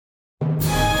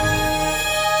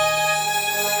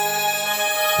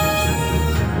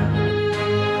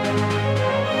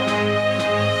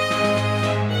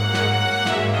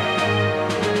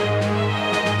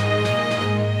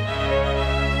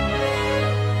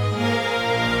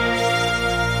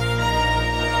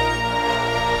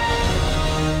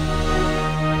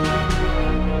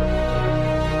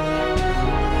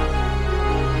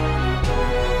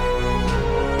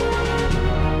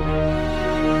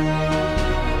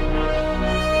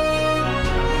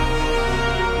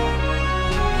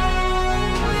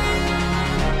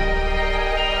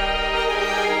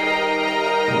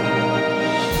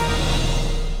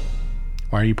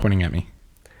Why are you pointing at me?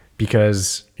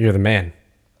 because you're the man.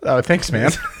 Oh, thanks, man.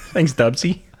 Thanks,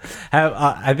 Dubsy.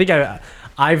 I think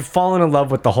I've fallen in love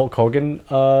with the Hulk Hogan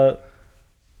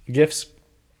gifts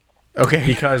Okay.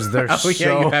 because they're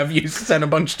you sent a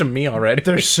bunch to me already.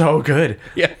 they're so good.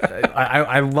 Yeah.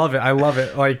 I love it. I love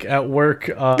it. Like at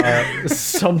work,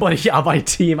 somebody on my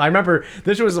team. I remember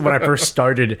this was when I first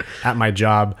started at my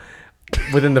job.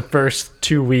 Within the first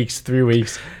 2 weeks, 3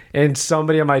 weeks, and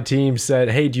somebody on my team said,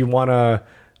 "Hey, do you wanna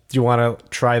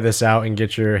try this out and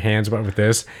get your hands wet with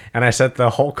this?" And I sent the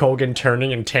Hulk Hogan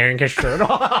turning and tearing his shirt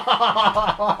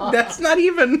off. That's not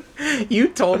even... You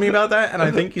told me about that, and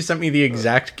I think you sent me the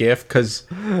exact GIF,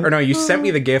 you sent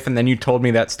me the GIF, and then you told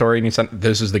me that story, and you sent,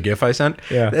 this is the GIF I sent?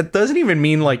 Yeah. That doesn't even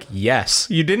mean, like, yes.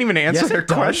 You didn't even answer Yes, their it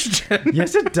does. question.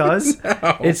 Yes, it does.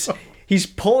 No. He's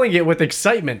pulling it with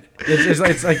excitement.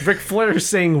 It's like Ric Flair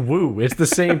saying "woo." It's the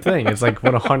same thing. It's like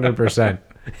 100%.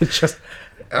 It's just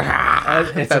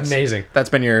it's amazing. That's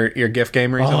been your GIF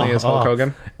game recently, is Hulk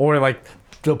Hogan? Or like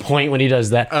the point when he does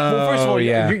that. Well, first of all,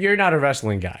 yeah. you're not a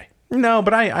wrestling guy. No,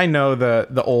 but I know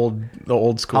the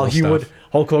old school stuff.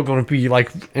 Hulk Hogan would be like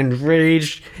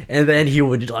enraged, and then he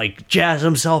would like jazz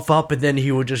himself up, and then he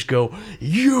would just go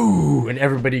 "you," and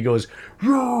everybody goes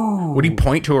 "you." Would he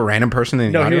point to a random person in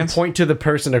the No, he would audience? point to the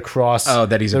person across. Oh,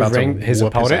 that he's the about ring, to his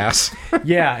whoop opponent. his ass.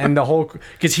 Yeah, and the Hulk,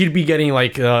 because he'd be getting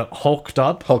like hulked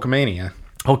up. Hulkamania.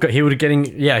 He would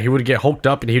get hulked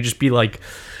up, and he'd just be like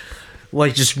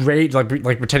just rage, like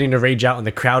pretending to rage out, and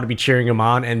the crowd would be cheering him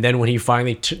on. And then when he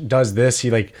finally does this,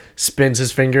 he like spins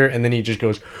his finger, and then he just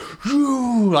goes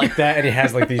 "Yoo," like that, and he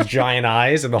has like these giant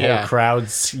eyes, and the whole crowd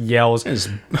yells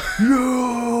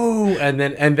 "Yoo," and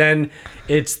then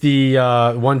it's the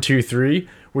 1, 2, 3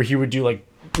 where he would do like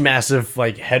massive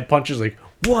like head punches, like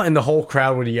 1, and the whole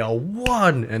crowd would yell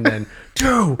 1, and then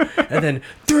 2, and then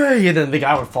 3, and then the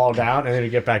guy would fall down, and then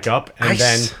he'd get back up, and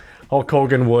then Hulk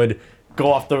Hogan would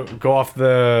go off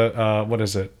the what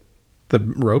is it? The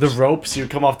ropes? The ropes. He would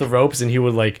come off the ropes, and he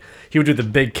would do the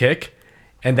big kick,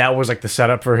 and that was like the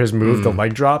setup for his move, the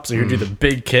leg drop. So he would do the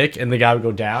big kick, and the guy would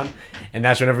go down, and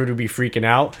that's when everybody would be freaking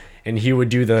out. And he would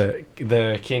do the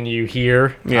can you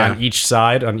hear on each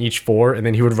side, on each 4, and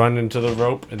then he would run into the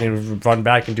rope, and then would run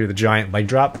back and do the giant leg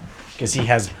drop, because he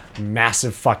has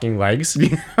massive fucking legs.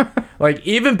 Like,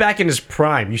 even back in his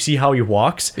prime, you see how he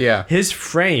walks? Yeah. His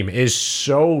frame is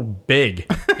so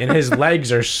big, and his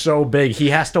legs are so big. He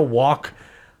has to walk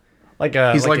like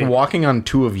a... He's like walking on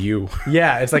 2 of you.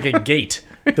 Yeah, it's like a gate,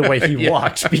 the way he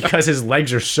walks, because his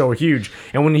legs are so huge.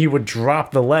 And when he would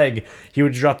drop the leg, he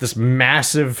would drop this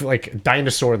massive, like,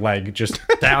 dinosaur leg just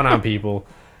down on people.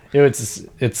 It's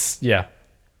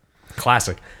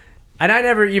classic. And I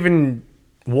never even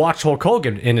watched Hulk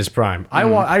Hogan in his prime. I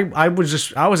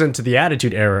was into the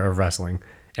Attitude Era of wrestling,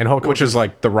 and Hulk Hogan, Which is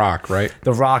like The Rock, right?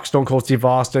 The Rock, Stone Cold Steve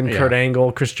Austin, Kurt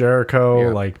Angle, Chris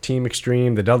Jericho, like Team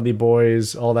Extreme, the Dudley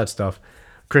Boys, all that stuff,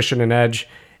 Christian and Edge,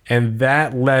 and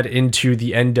that led into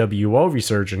the NWO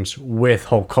resurgence with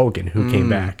Hulk Hogan, who came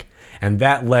back, and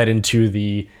that led into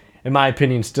the, in my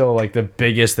opinion, still like the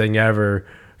biggest thing ever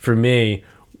for me.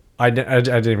 I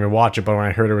didn't even watch it, but when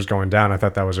I heard it was going down, I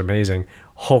thought that was amazing.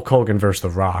 Hulk Hogan versus The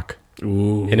Rock.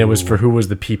 Ooh. And it was for who was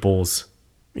the people's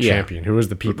champion, who was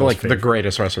the people's like favorite. the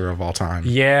greatest wrestler of all time.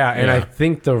 Yeah, and I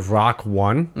think The Rock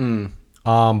won.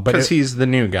 But Because he's the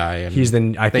new guy, and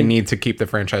they need to keep the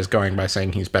franchise going by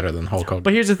saying he's better than Hulk Hogan.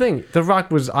 But here's the thing: The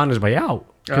Rock was on his way out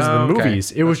because of the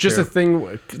movies. It was just a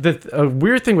thing. A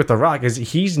weird thing with The Rock is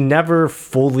he's never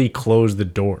fully closed the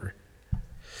door.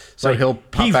 So Like, he'll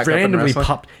pop back randomly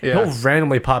up in wrestling? He'll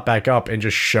randomly pop back up and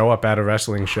just show up at a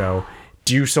wrestling show,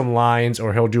 do some lines,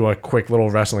 or he'll do a quick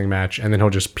little wrestling match, and then he'll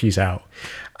just peace out.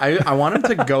 I want him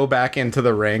to go back into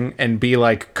the ring and be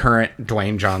like current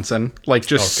Dwayne Johnson, like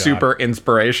just super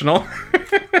inspirational,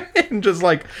 and just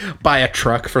like buy a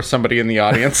truck for somebody in the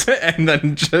audience, and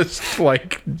then just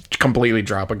like completely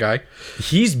drop a guy.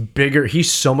 He's bigger.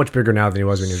 He's so much bigger now than he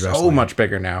was when he was wrestling. So much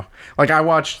bigger now. Like I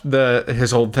watched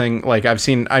his old thing. Like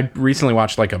I recently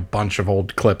watched like a bunch of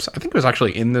old clips. I think it was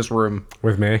actually in this room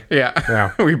With me.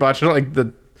 Yeah. We watched like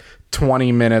the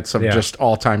 20 minutes of just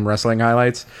all-time wrestling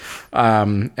highlights,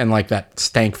 and like that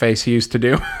stank face he used to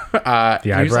do. The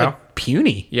eyebrow? He was, like,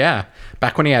 puny,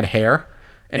 back when he had hair,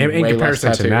 and In way less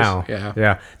comparison to tattoos. now.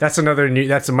 Yeah. That's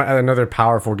another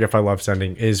powerful gift I love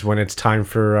sending is when it's time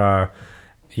for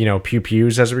pew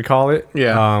pews, as we call it.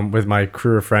 With my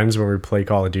crew of friends when we play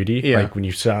Call of Duty, like when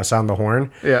you sound the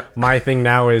horn. My thing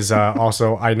now is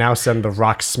also I now send The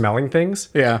Rock smelling things.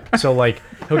 So like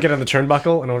he'll get on the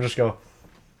turnbuckle and he'll just go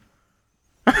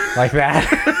like that.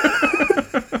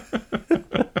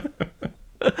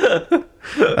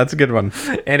 That's a good one.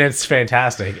 And it's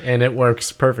fantastic, and it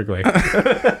works perfectly.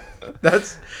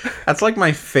 That's like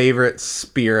my favorite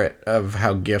spirit of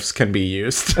how GIFs can be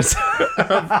used.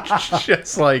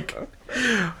 Just like,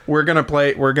 we're gonna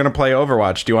play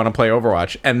Overwatch. Do you want to play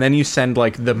Overwatch? And then you send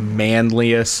like the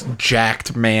manliest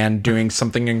jacked man doing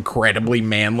something incredibly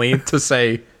manly to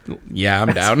say, yeah,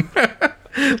 I'm down.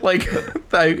 Like,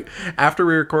 after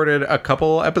we recorded a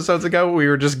couple episodes ago, we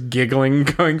were just giggling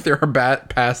going through our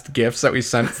past gifts that we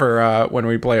sent for when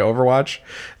we play Overwatch.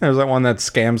 There was that one that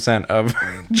Scam sent of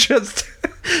just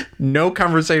no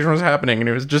conversation was happening, and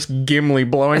it was just Gimli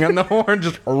blowing on the horn,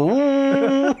 just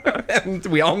and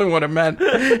we all knew what it meant.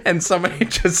 And somebody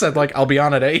just said like, "I'll be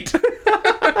on at 8."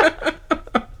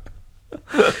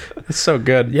 It's so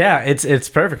good. Yeah, it's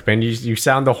perfect, man. You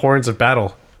sound the horns of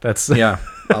battle. That's Yeah,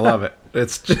 I love it.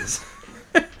 It's just,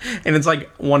 and it's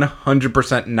like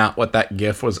 100% not what that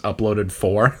GIF was uploaded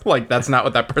for. Like, that's not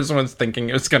what that person was thinking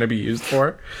it was going to be used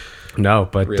for. No,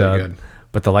 but Really good.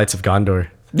 But the lights of Gondor,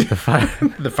 the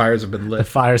fires have been lit.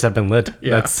 fires have been lit.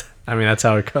 Yeah. That's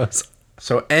how it goes.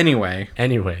 So anyway,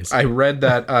 Anyways, I read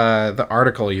that the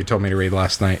article you told me to read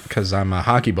last night because I'm a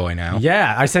hockey boy now.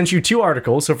 yeah, I sent you 2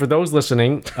 articles. So for those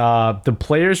listening, the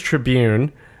Players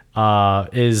Tribune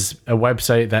is a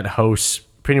website that hosts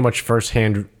pretty much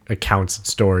firsthand accounts and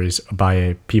stories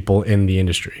by people in the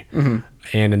industry.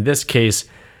 And in this case,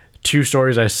 2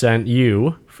 stories I sent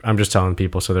you, I'm just telling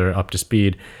people so they're up to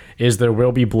speed, is There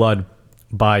Will Be Blood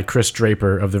by Chris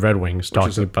Draper of the Red Wings,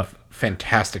 talking about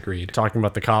fantastic read.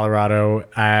 the Colorado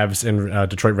Avs and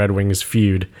Detroit Red Wings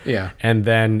feud. Yeah. And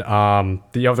then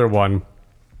the other one,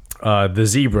 The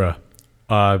Zebra,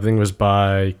 I think it was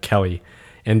by Kelly.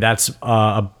 And that's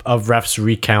a ref's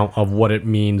recount of what it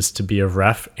means to be a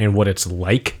ref and what it's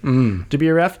like to be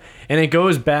a ref. And it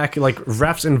goes back, like,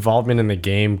 ref's involvement in the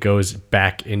game goes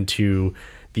back into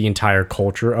the entire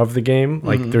culture of the game.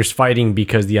 Like, there's fighting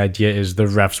because the idea is the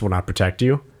refs will not protect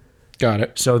you. Got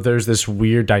it. So there's this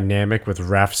weird dynamic with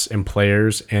refs and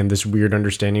players, and this weird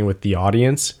understanding with the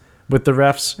audience with the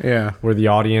refs. Yeah. Where the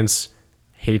audience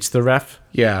hates the ref,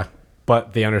 Yeah.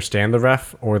 but they understand the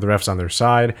ref, or the ref's on their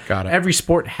side. Got it. Every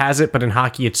sport has it, but in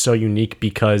hockey it's so unique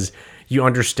because you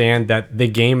understand that the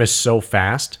game is so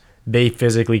fast, they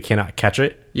physically cannot catch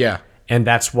it. Yeah. And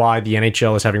that's why the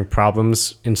NHL is having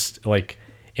problems in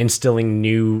instilling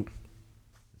new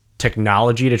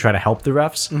technology to try to help the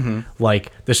refs.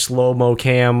 Like the slow-mo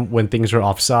cam when things are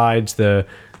offsides, the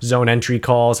zone entry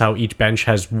calls, how each bench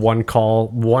has one call,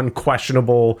 one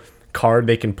questionable card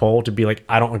they can pull to be like,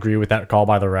 I don't agree with that call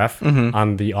by the ref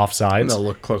on the offsides. They'll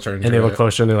look closer And they look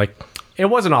closer and they're like, it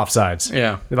wasn't offsides.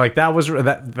 Yeah. They're like,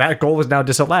 that goal is now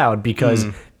disallowed because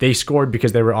they scored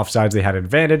because they were offsides, they had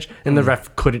advantage, and the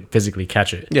ref couldn't physically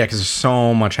catch it. Yeah, because there's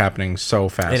so much happening so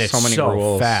fast. And it's so many so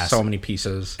rules, fast. so many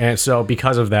pieces. And so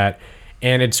because of that,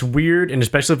 and it's weird, and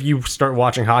especially if you start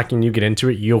watching hockey and you get into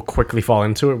it, you'll quickly fall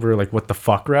into it where you're like, what the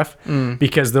fuck, ref?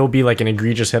 Because there'll be like an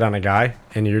egregious hit on a guy,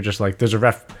 and you're just like, there's a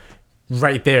ref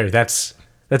right there. That's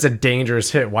a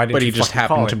dangerous hit. Why didn't But you he just fucking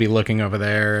call happened it? to be looking over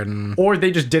there, and Or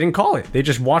they just didn't call it. They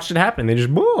just watched it happen. They just,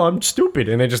 oh, I'm stupid,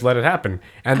 and they just let it happen.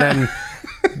 And then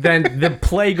then the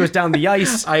play goes down the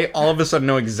ice. I all of a sudden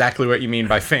know exactly what you mean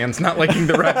by fans not liking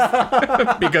the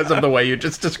ref because of the way you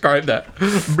just described that.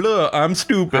 Blah, I'm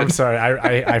stupid. I'm sorry,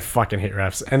 I fucking hate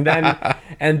refs.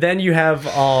 And then you have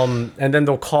and then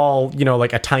they'll call,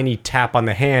 like a tiny tap on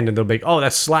the hand, and they'll be like, oh,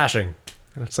 that's slashing.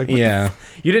 And it's like, what the Yeah.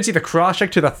 you didn't see the cross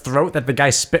check to the throat that the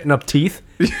guy's spitting up teeth?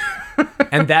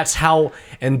 And that's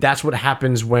what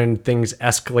happens when things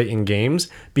escalate in games,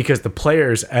 because the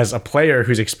players, as a player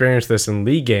who's experienced this in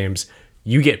league games,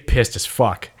 you get pissed as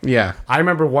fuck. Yeah. I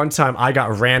remember one time I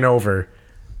got ran over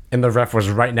and the ref was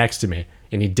right next to me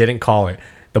and he didn't call it.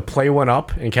 The play went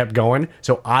up and kept going.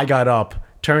 So I got up,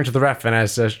 turned to the ref, and I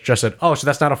just said, oh, so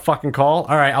that's not a fucking call?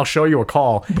 All right, I'll show you a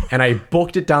call. And I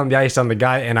booked it down the ice on the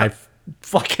guy, and I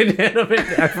fucking hit him.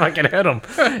 I fucking hit him.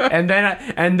 And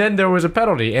then there was a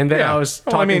penalty. And then Yeah. I was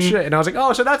talking shit. And I was like,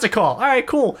 oh, so that's a call. All right,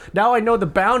 cool. Now I know the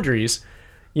boundaries.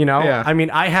 Yeah. I mean,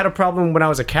 I had a problem when I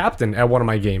was a captain at one of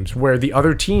my games where the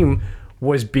other team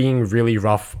was being really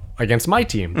rough against my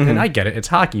team. And I get it. It's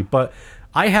hockey. But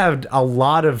I had a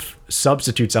lot of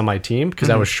substitutes on my team because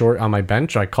I was short on my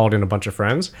bench. I called in a bunch of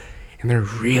friends, and they're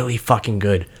really fucking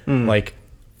good. Like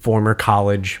former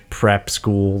college, prep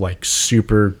school, like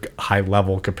super high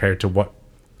level compared to what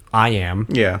I am.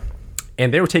 Yeah.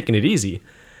 And they were taking it easy.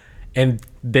 And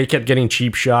they kept getting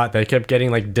cheap shot. They kept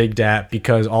getting like digged at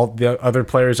because all the other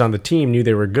players on the team knew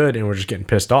they were good and were just getting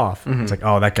pissed off. It's like,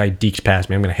 oh, that guy dekes past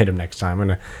me. I'm gonna hit him next time.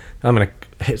 I'm gonna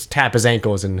tap his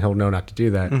ankles and he'll know not to do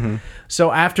that.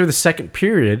 So after the second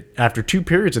period, after 2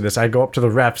 periods of this, I go up to the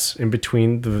refs in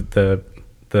between the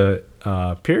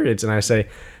periods and I say,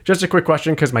 just a quick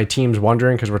question because my team's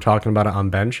wondering because we're talking about it on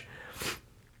bench.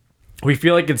 We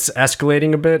feel like it's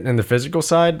escalating a bit in the physical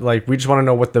side. Like, we just want to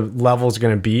know what the level is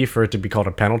going to be for it to be called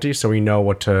a penalty so we know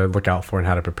what to look out for and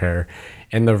how to prepare.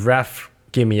 And the ref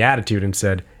gave me attitude and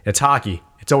said, it's hockey.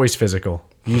 It's always physical.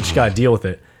 You just got to deal with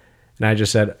it. And I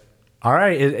just said, all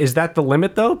right, is that the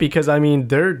limit, though? Because, I mean,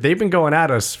 they've been going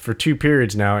at us for 2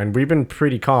 periods now, and we've been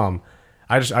pretty calm.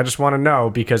 I just want to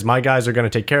know because my guys are going to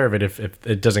take care of it if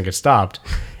it doesn't get stopped.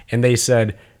 And they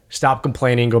said, stop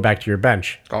complaining, go back to your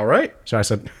bench. All right. So I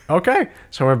said, okay.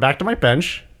 So I went back to my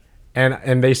bench,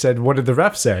 and they said, what did the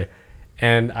ref say?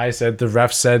 And I said, the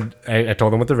ref said, I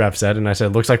told them what the ref said, and I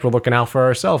said, looks like we're looking out for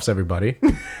ourselves, everybody.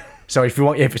 So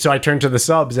so I turned to the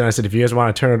subs, and I said, if you guys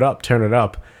want to turn it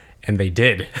up. And they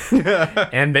did.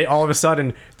 And they all of a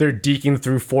sudden, they're deking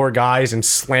through 4 guys and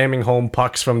slamming home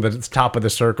pucks from the top of the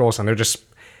circles, and they're just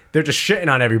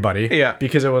shitting on everybody. Yeah.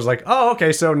 Because it was like, oh,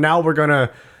 okay, so now we're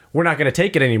not gonna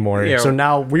take it anymore. Yeah. So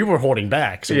now we were holding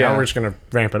back. So now we're just gonna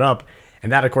ramp it up.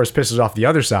 And that of course pisses off the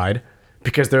other side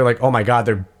because they're like, oh my god,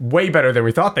 they're way better than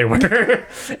we thought they were.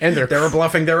 And They were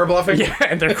bluffing. yeah,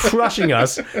 and they're crushing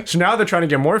us. So now they're trying to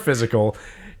get more physical.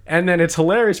 And then it's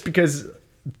hilarious because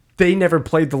they never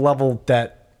played the level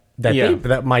that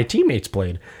my teammates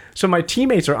played. So my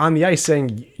teammates are on the ice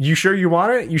saying, you sure you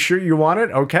want it? You sure you want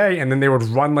it? Okay. And then they would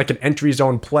run like an entry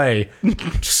zone play,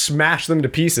 smash them to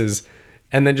pieces,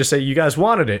 and then just say, you guys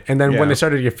wanted it. And then when they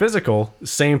started to get physical,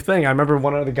 same thing. I remember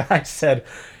one of the guys said,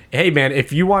 hey man,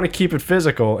 if you want to keep it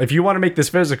physical, if you want to make this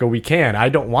physical, we can. I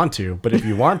don't want to, but if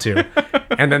you want to.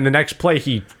 And then the next play,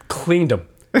 he cleaned them.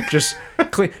 Just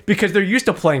clean, because they're used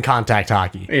to playing contact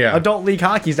hockey. Yeah. Adult league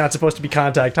hockey is not supposed to be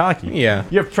contact hockey. Yeah.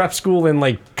 You have prep school and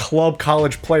like club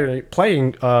college players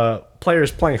playing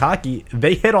hockey.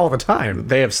 They hit all the time.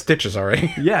 They have stitches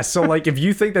already. Yeah. So like, if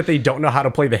you think that they don't know how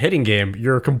to play the hitting game,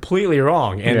 you're completely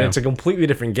wrong. And it's a completely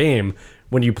different game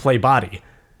when you play body.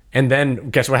 And then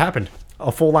guess what happened? A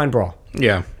full line brawl.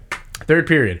 Yeah. Third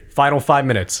period. Final 5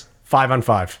 minutes.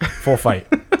 5-on-5. Full fight.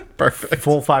 Perfect.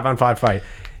 Full 5-on-5 fight.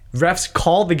 Refs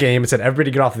called the game and said,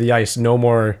 everybody get off the ice, no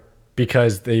more,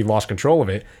 because they lost control of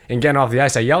it. And getting off the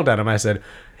ice, I yelled at him. I said,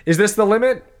 is this the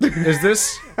limit? Is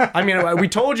this, I mean, we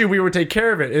told you we would take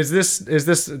care of it. Is this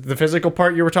the physical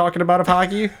part you were talking about of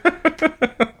hockey?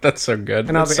 That's so good.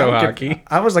 And I was like, so hockey.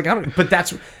 But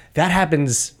that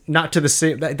happens not to the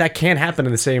same, that can't happen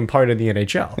in the same part of the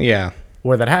NHL. Yeah.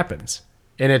 Where that happens.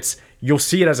 And you'll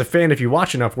see it as a fan if you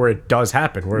watch enough where it does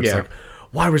happen, where it's like,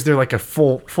 why was there like a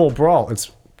full brawl?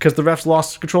 It's because the refs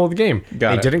lost control of the game.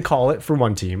 They didn't call it for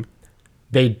one team.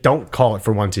 They don't call it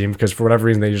for one team because for whatever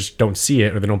reason they just don't see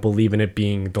it or they don't believe in it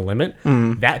being the limit.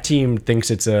 That team thinks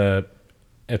it's a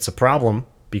problem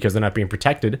because they're not being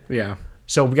protected. Yeah.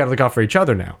 So we got to look out for each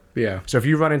other now. Yeah. So if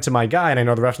you run into my guy and I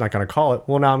know the ref's not going to call it,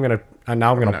 well now I'm going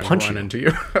to punch you. Into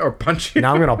you or punch you.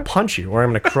 Now I'm going to punch you or I'm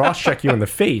going to cross check you in the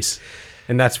face,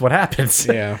 and that's what happens.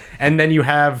 Yeah. And then you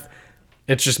have.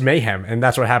 It's just mayhem, and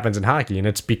that's what happens in hockey, and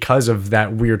it's because of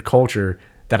that weird culture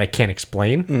that I can't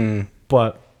explain.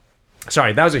 But,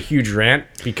 sorry, that was a huge rant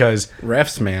because...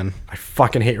 Refs, man. I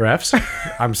fucking hate refs.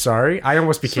 I'm sorry. I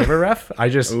almost became a ref. I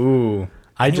just... Ooh.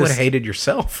 You would have hated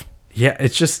yourself. Yeah,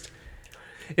 it's just...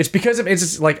 It's because of... It's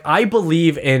just like, I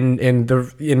believe in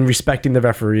respecting the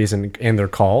referees and their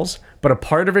calls, but a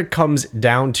part of it comes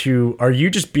down to, are you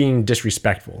just being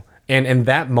disrespectful? And in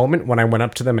that moment, when I went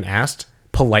up to them and asked...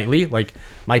 politely, like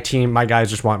my guys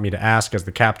just want me to ask as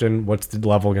the captain, what's the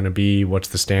level going to be, what's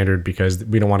the standard, because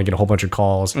we don't want to get a whole bunch of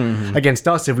calls against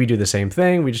us if we do the same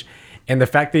thing. And the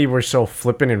fact that they were so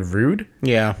flippant and rude,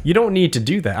 you don't need to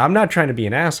do that. I'm not trying to be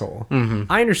an asshole.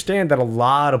 I understand that a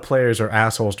lot of players are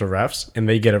assholes to refs and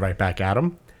they get it right back at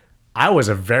them. I was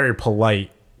a very polite,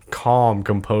 calm,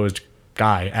 composed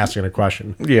guy asking a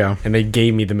question, and they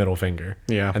gave me the middle finger,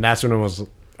 and that's when it was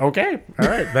okay, all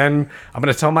right, then I'm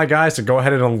going to tell my guys to go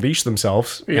ahead and unleash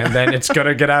themselves, and then it's going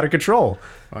to get out of control.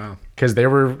 Wow. Because they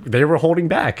were holding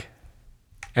back.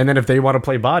 And then if they want to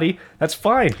play body, that's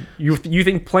fine. You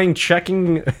think playing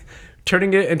checking,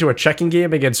 turning it into a checking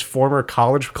game against former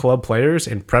college club players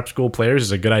and prep school players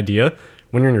is a good idea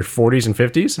when you're in your 40s and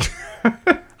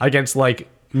 50s? Against like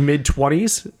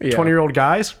mid-20s, 20-year-old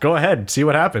guys? Go ahead, see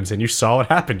what happens. And you saw what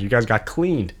happened. You guys got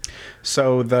cleaned.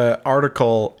 So the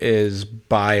article is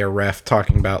by a ref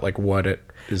talking about like what it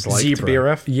is like to be a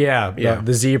ref. Yeah.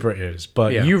 The zebra is.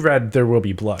 But you read There Will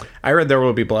Be Blood. I read There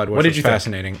Will Be Blood, which what did was you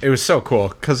fascinating. It was so cool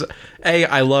because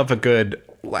I love a good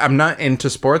I'm not into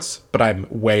sports, but I'm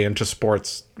way into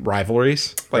sports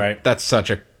rivalries. Like Right. that's such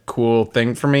a cool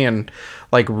thing for me, and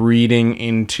like reading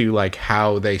into like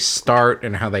how they start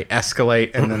and how they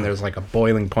escalate, and then there's like a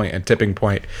boiling point and tipping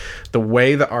point. The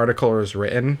way the article was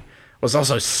written was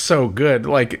also so good.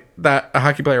 Like that a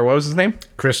hockey player, what was his name?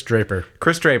 Chris Draper.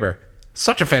 Chris Draper.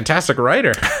 Such a fantastic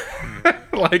writer.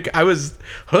 Like I was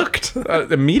hooked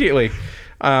immediately.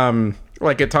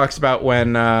 Like it talks about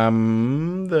when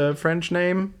the French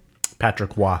name?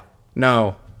 Patrick Waugh.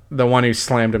 No, the one who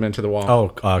slammed him into the wall. Oh,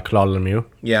 Claude Lemieux.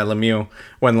 Yeah, Lemieux.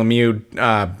 When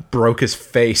Lemieux broke his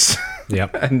face.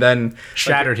 Yep. And then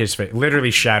Shattered his face.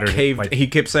 Literally shattered. caved. Like, He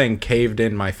kept saying caved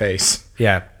in my face.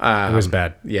 yeah. It was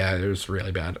bad. Yeah, it was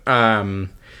really bad.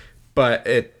 But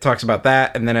it talks about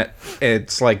that, and then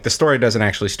it's like the story doesn't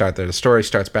actually start there. The story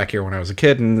starts back here when I was a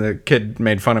kid, and the kid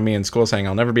made fun of me in school saying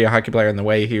I'll never be a hockey player, and the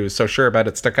way he was so sure about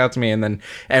it stuck out to me. And then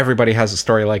everybody has a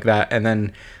story like that. And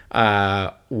then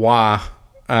Wah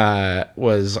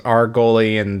was our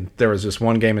goalie, and there was this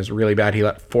one game is really bad. He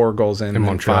let 4 goals in and then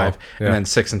Montreal. 5, Yeah. and then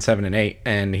 6 and 7 and 8.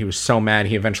 And he was so mad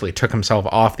he eventually took himself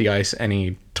off the ice, and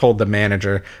he told the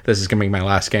manager, "This is gonna be my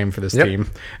last game for this Yep. team."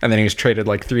 And then he was traded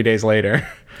like 3 days later.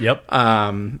 Yep.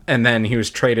 And then he was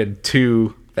traded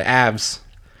to the Avs.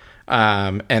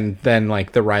 And then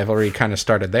like the rivalry kind of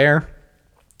started there.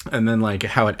 And then like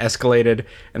how it escalated.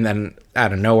 And then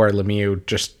out of nowhere, Lemieux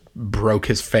just broke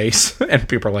his face. And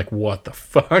people are like, what the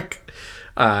fuck?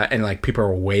 And like people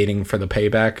are waiting for the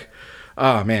payback.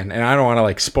 Oh man. And I don't want to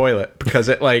like spoil it because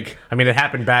it like... I mean, it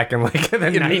happened back in like the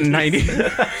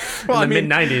 90s. Well, in the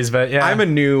mid-90s, but yeah. I'm a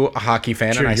new hockey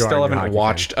fan, Sure, and I you are still a new haven't hockey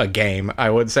watched a game. I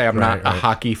would say I'm not a right.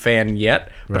 hockey fan yet,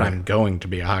 but Right. I'm going to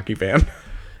be a hockey fan.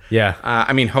 Yeah.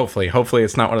 I mean, hopefully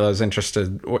it's not one of those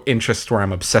interests where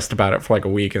I'm obsessed about it for like a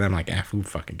week, and then I'm like, who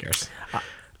fucking cares?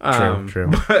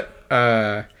 True.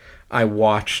 But I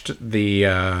watched the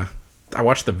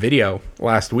video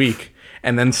last week,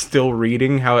 and then still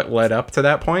reading how it led up to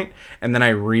that point, and then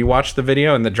I rewatched the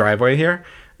video in the driveway here,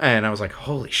 and I was like,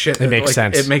 holy shit! It makes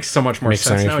sense. It makes so much more Makes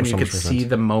sense so now, and much you more could see sense.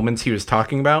 the moments he was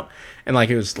talking about, and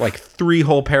like it was like 3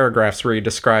 whole paragraphs where he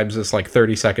describes this like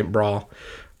 30-second brawl,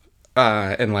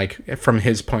 and like from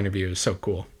his point of view is so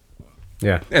cool.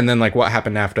 Yeah. And then like what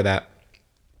happened after that.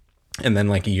 And then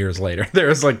like years later, there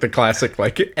was like the classic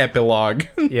like epilogue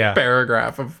Yeah.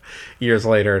 paragraph of years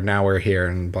later. Now we're here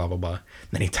and blah, blah, blah. And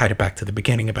then he tied it back to the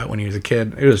beginning about when he was a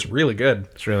kid. It was really good.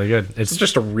 It's really good. It's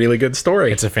just a really good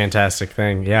story. It's a fantastic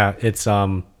thing. Yeah.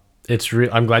 I'm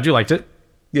glad you liked it.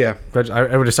 Yeah. But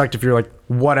I would have sucked if you're like,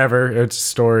 whatever, it's a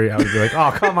story. I would be like,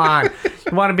 oh, come on.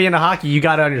 You want to be into hockey, you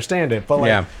got to understand it. But like,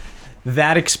 Yeah.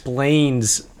 that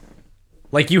explains,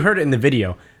 like you heard it in the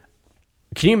video.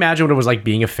 Can you imagine what it was like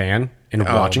being a fan and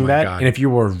watching my that? God. And if you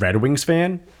were a Red Wings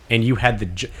fan and you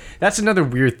had that's another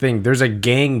weird thing. There's a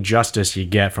gang justice you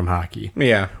get from hockey.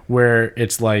 Yeah. Where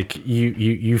it's like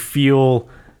you feel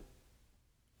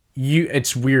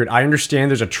it's weird. I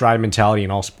understand there's a tribe mentality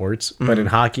in all sports, but in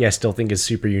hockey I still think is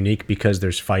super unique because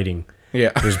there's fighting.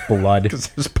 Yeah. There's blood. Because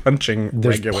there's punching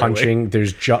There's regularly. punching.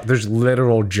 There's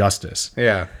literal justice.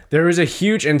 Yeah. There was a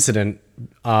huge incident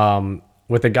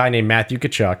with a guy named Matthew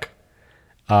Tkachuk.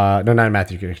 No, not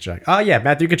Matthew Tkachuk.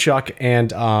 Matthew Tkachuk and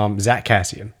Zach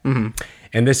Kassian. Mm-hmm.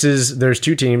 And there's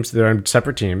 2 teams. They're on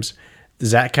separate teams.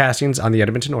 Zach Kassian's on the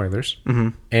Edmonton Oilers,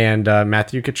 and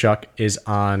Matthew Tkachuk is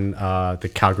on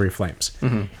the Calgary Flames.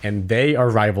 And they are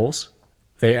rivals.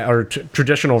 They are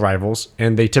traditional rivals,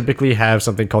 and they typically have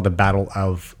something called the Battle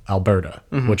of Alberta,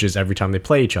 which is every time they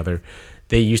play each other.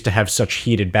 They used to have such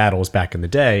heated battles back in the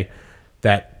day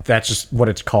that's just what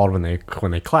it's called when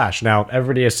they clash. Now,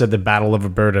 everybody has said the Battle of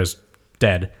Alberta is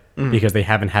dead because they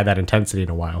haven't had that intensity in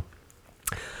a while.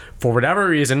 For whatever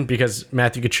reason, because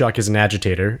Matthew Tkachuk is an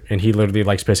agitator and he literally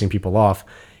likes pissing people off,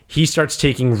 he starts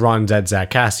taking runs at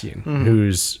Zach Kassian,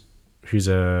 who's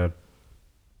a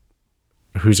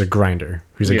grinder,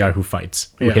 who's a guy who fights,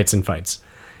 who hits and fights.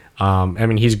 I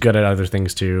mean, he's good at other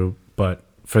things too, but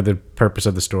for the purpose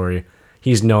of the story,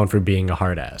 he's known for being a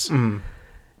hard ass.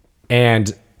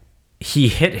 And he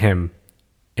hit him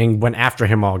and went after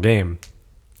him all game.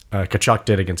 Tkachuk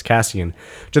did against Kassian,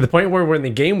 to the point where when the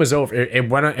game was over,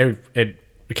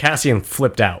 Kassian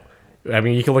flipped out. I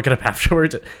mean, you can look it up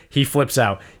afterwards. He flips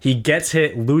out. He gets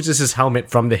hit, loses his helmet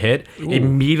from the hit,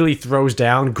 immediately throws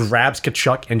down, grabs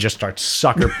Tkachuk, and just starts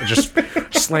just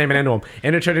slamming into him.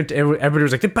 And it turned into, everybody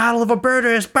was like, the Battle of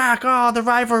Alberta is back. Oh, the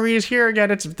rivalry is here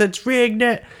again. It's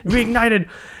reignited.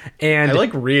 And I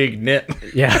like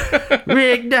reignite. yeah,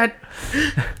 reignite.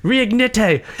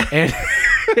 And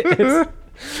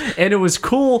and it was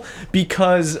cool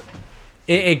because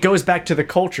it goes back to the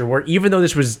culture where even though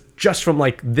this was just from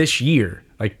like this year,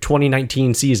 like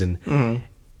 2019 season,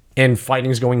 and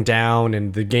fighting's going down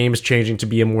and the game is changing to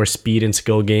be a more speed and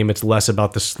skill game, it's less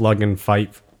about the slug and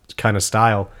fight kind of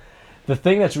style. The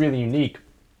thing that's really unique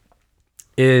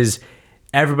is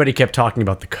everybody kept talking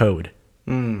about the code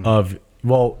of,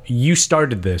 well, you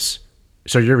started this,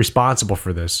 so you're responsible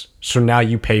for this, so now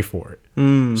you pay for it.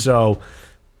 So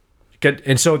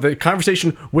the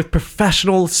conversation with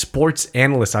professional sports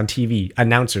analysts on TV,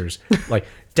 announcers, like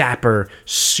dapper,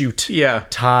 suit,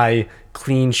 tie,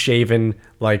 clean shaven,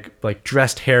 like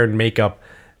dressed hair and makeup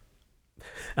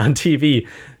on TV,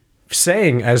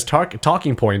 saying as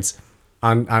talking points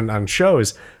on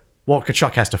shows, well,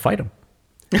 Tkachuk has to fight him.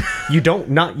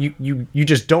 You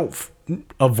just don't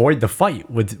avoid the fight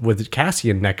with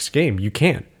Cassian next game. You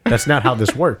can't. That's not how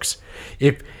this works.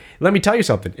 Let me tell you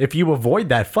something. If you avoid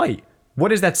that fight, what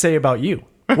does that say about you?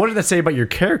 What does that say about your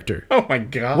character? Oh my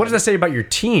God. What does that say about your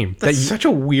team? That's such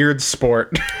a weird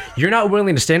sport. You're not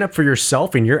willing to stand up for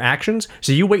yourself and your actions,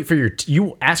 so you wait for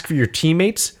you ask for your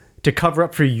teammates to cover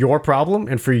up for your problem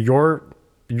and for your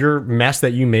mess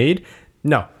that you made.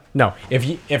 No.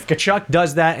 If Tkachuk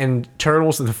does that and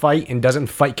turtles the fight and doesn't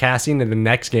fight Cassian in the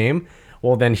next game,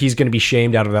 well, then he's going to be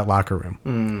shamed out of that locker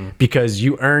room because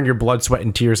you earn your blood, sweat,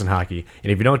 and tears in hockey.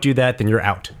 And if you don't do that, then you're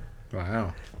out.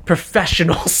 Wow.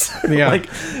 Professionals, like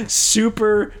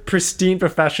super pristine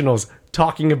professionals,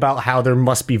 talking about how there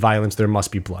must be violence, there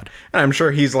must be blood. And I'm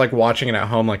sure he's like watching it at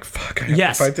home, like, fuck, I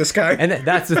have to fight this guy. And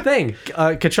that's the thing.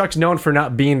 Tkachuk's known for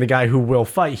not being the guy who will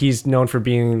fight. He's known for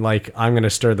being like, I'm going to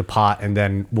stir the pot, and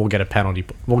then we'll get a penalty.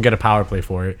 We'll get a power play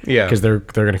for it. Yeah, because they're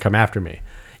going to come after me.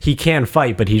 He can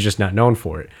fight, but he's just not known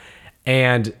for it.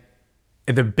 And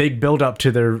the big build up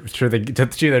to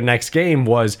their next game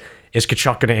was, is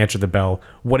Tkachuk going to answer the bell?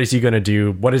 What is he going to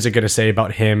do? What is it going to say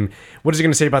about him? What is it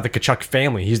going to say about the Tkachuk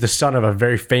family? He's the son of a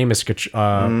very famous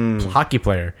hockey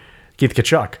player, Keith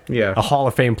Tkachuk, a Hall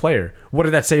of Fame player. What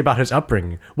did that say about his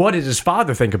upbringing? What did his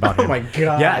father think about him? Oh my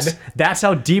God! Yes, that's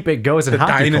how deep it goes in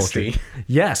hockey dynasty culture.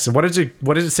 Yes. What does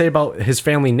it say about his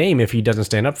family name if he doesn't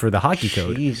stand up for the hockey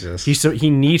code? Jesus. He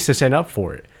needs to stand up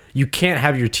for it. You can't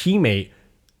have your teammate,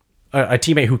 a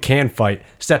teammate who can fight,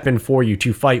 step in for you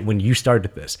to fight when you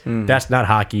started this. That's not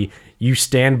hockey. You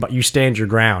stand your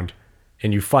ground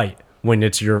and you fight when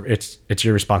it's your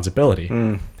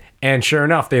responsibility. And sure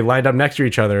enough, they lined up next to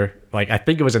each other. Like, I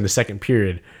think it was in the second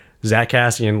period. Zach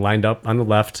Cassian lined up on the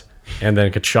left, and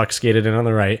then Tkachuk skated in on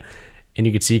the right, and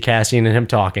you could see Cassian and him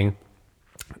talking.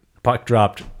 Puck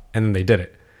dropped, and then they did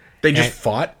it. They just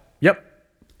fought? Yep.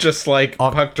 Just like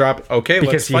puck drop, okay,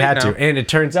 because let's he fight had now. to. And it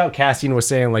turns out Cassian was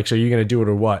saying, like, so you're going to do it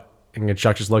or what? And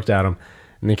Chuck just looked at him.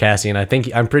 And then Cassian,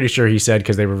 I'm pretty sure he said,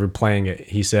 because they were replaying it,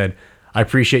 he said, I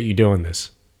appreciate you doing this.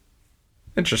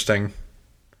 Interesting.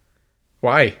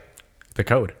 Why? The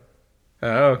code.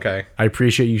 Oh, okay. I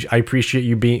appreciate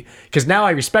you being, because now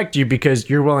I respect you because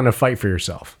you're willing to fight for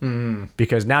yourself.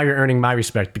 Because now you're earning my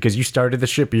respect because you started the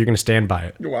shit, but you're going to stand by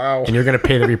it. Wow. And you're going to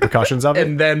pay the repercussions of it.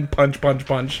 And then punch.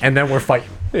 And then we're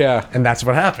fighting. Yeah. And that's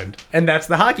what happened. And that's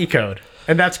the hockey code.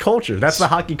 And that's culture. That's the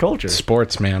hockey culture.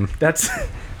 Sports, man. That's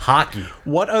hockey.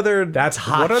 That's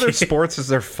hockey. What other sports is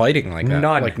there fighting like that?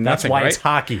 None. Like nothing, that's why right? it's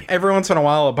hockey. Every once in a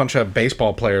while, a bunch of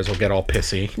baseball players will get all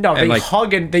pissy. No, they like,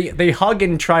 hug and they hug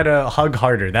and try to hug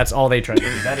harder. That's all they try to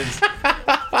do. That is.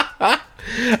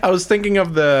 I was thinking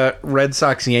of the Red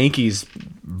Sox Yankees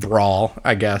brawl,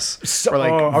 I guess, where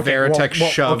like Veritek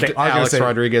shoved Alex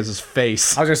Rodriguez's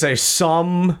face. I was gonna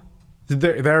say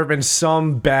there have been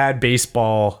some bad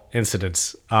baseball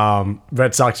incidents.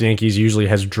 Red Sox Yankees usually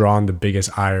has drawn the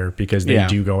biggest ire because they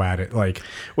do go at it. Like,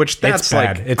 which that's it's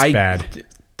bad. like It's bad.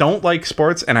 Don't like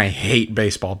sports, and I hate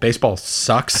baseball. Baseball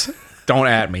sucks. Don't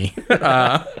at me.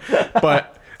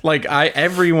 But like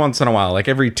every once in a while, like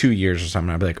every 2 years or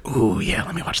something, I'd be like, ooh yeah,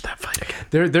 let me watch that fight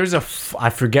again. There's I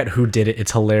forget who did it.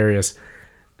 It's hilarious.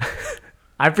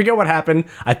 I forget what happened.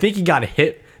 I think he got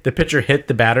hit. The pitcher hit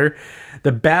the batter.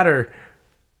 The batter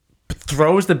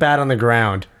throws the bat on the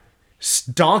ground,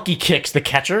 donkey kicks the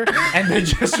catcher, and then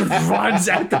just runs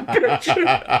at the pitcher.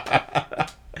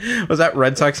 Was that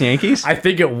Red Sox Yankees? I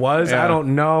think it was. Yeah. I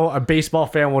don't know. A baseball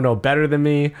fan will know better than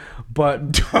me,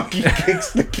 but donkey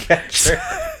kicks the catcher.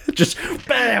 Just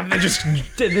bam, and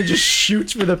then just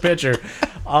shoots for the pitcher.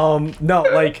 No,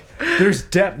 like there's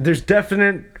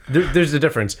a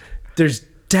difference. There's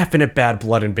definite bad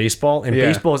blood in baseball, and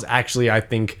baseball is actually, I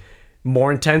think,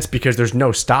 more intense because there's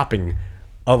no stopping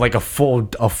like a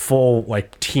full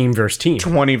like team versus team.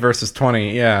 20 versus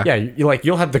 20. Yeah. Yeah,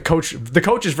 you'll have the coach. The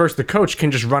coaches versus the coach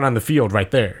can just run on the field right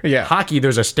there. Yeah. Hockey,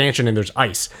 there's a stanchion and there's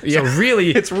ice. Yeah. So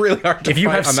really, It's really hard to if you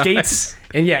fight have on the skates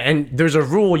ice. and there's a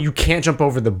rule you can't jump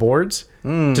over the boards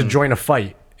to join a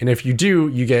fight, and if you do,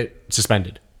 you get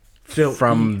suspended. So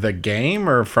From the game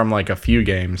or from like a few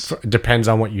games? it depends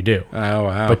on what you do. Oh,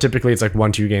 wow. But typically it's like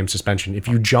 1-2 game suspension if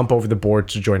you jump over the board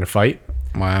to join a fight.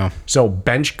 Wow. So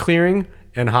bench clearing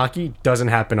in hockey doesn't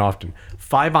happen often.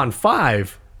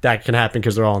 5-on-5, that can happen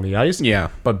because they're all on the ice. Yeah.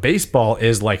 But baseball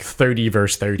is like 30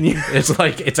 versus 30.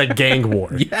 It's a gang war.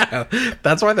 Yeah,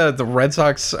 that's why the Red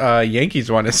Sox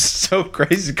Yankees one is so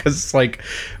crazy because it's like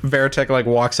Veritek like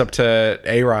walks up to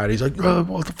A-Rod. He's like,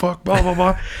 what the fuck, blah, blah,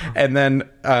 blah. And then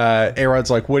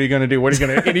A-Rod's like, what are you going to do? What are you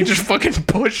going to do? And he just fucking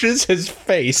pushes his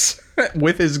face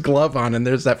with his glove on. And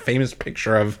there's that famous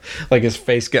picture of like his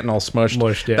face getting all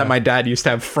smushed yeah. that my dad used to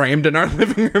have framed in our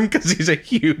living room because he's a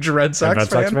huge Red Sox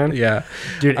fan. Yeah.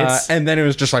 Dude, it's- and then it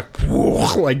was just like,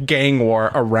 like gang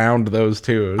war around those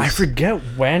two. I forget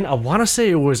when. I want to say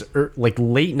it was like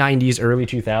late 90s, early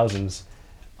 2000s.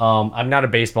 I'm not a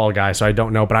baseball guy, so I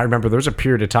don't know. But I remember there was a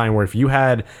period of time where if you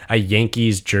had a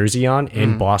Yankees jersey on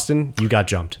in Boston, you got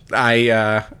jumped.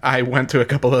 I went to a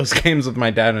couple of those games with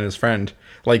my dad and his friend.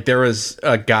 Like there was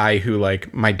a guy who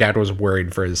like my dad was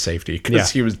worried for his safety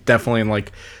because he was definitely in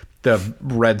like the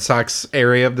Red Sox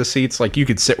area of the seats. Like you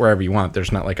could sit wherever you want.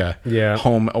 There's not like a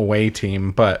home away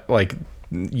team, but like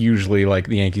usually like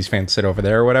the Yankees fans sit over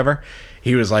there or whatever.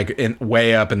 He was like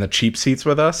way up in the cheap seats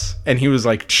with us, and he was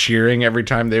like cheering every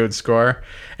time they would score,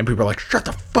 and people were like, shut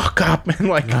the fuck up, and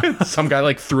like some guy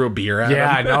like threw a beer at him.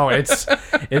 Yeah, I know. It's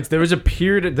there was a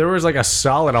period, there was like a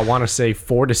solid, I want to say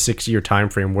 4 to 6 year time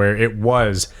frame where it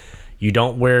was, you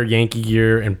don't wear Yankee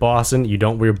gear in Boston, you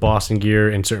don't wear Boston gear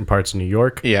in certain parts of New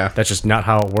York. Yeah. That's just not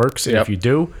how it works. And if you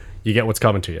do, you get what's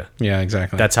coming to you. Yeah,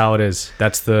 exactly. That's how it is.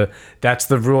 That's the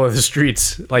rule of the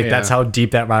streets. Like that's how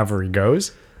deep that rivalry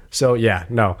goes. So yeah,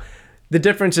 no. The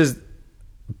difference is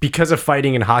because of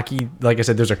fighting in hockey, like I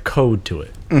said, there's a code to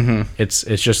it. Mm-hmm. It's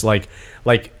just like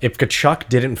if Kachuk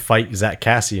didn't fight Zach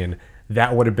Cassian,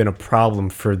 that would have been a problem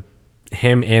for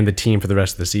him and the team for the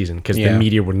rest of the season because the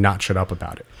media would not shut up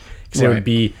about it. Because it would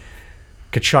be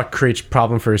Kachuk creates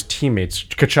problem for his teammates.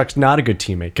 Kachuk's not a good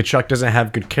teammate. Kachuk doesn't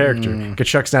have good character.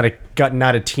 Kachuk's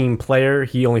not a team player.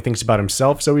 He only thinks about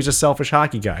himself, so he's a selfish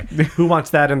hockey guy. Who wants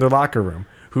that in their locker room?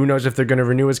 Who knows if they're going to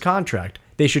renew his contract?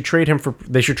 They should trade him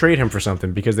for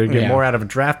something because they get more out of a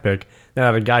draft pick than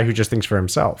out of a guy who just thinks for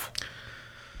himself.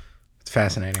 It's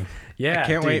fascinating. Yeah, I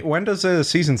can't wait. When does the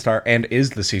season start? And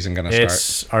is the season going to start?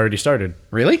 It's already started.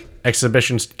 Really?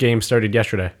 Exhibition game started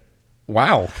yesterday.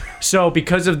 Wow. So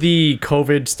because of the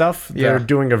COVID stuff, they're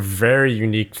doing a very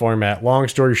unique format. Long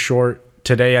story short,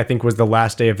 today I think was the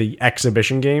last day of the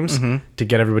exhibition games to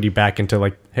get everybody back into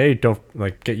like, hey, don't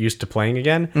like get used to playing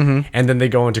again. And then they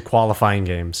go into qualifying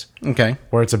games. Okay.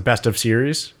 Where it's a best of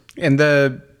series. And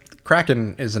the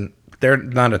Kraken they're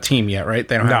not a team yet, right?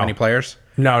 They don't have any players?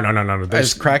 No.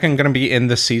 Is Kraken going to be in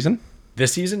this season?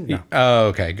 This season? No. Oh,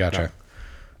 okay. Gotcha.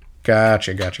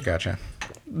 Gotcha.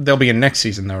 They'll be in next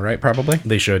season though, right? Probably.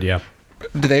 They should, yeah.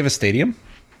 Do they have a stadium?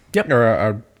 Yep.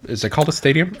 Or is it called a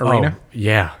stadium? Arena? Oh,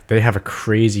 yeah. They have a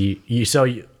crazy...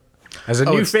 as a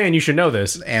new fan, you should know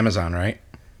this. Amazon, right?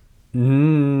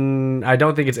 I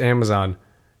don't think it's Amazon.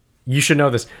 You should know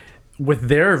this. With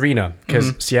their arena,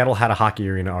 because Seattle had a hockey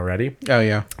arena already, Oh,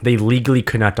 yeah. they legally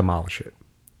could not demolish it.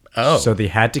 Oh. So they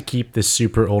had to keep this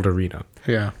super old arena.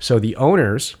 Yeah. So the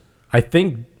owners, I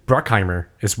think Bruckheimer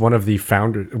is one of the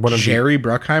founders. Jerry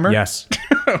Bruckheimer? Yes.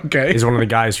 Okay. Is one of the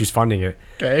guys who's funding it.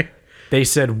 Okay. They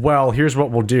said, well, here's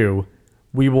what we'll do.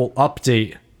 We will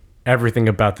update everything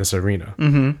about this arena.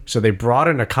 So they brought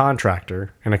in a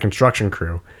contractor and a construction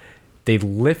crew. They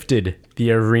lifted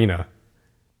the arena,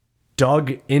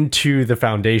 dug into the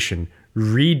foundation,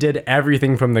 redid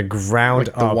everything from the ground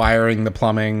The up. wiring, the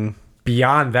plumbing.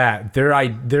 Beyond that,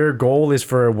 their goal is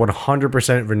for a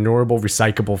 100% renewable,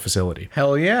 recyclable facility.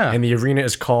 Hell yeah. And the arena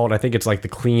is called, I think it's like the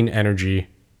Clean Energy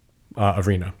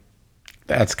Arena.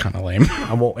 That's kind of lame.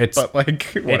 Well, it's But like,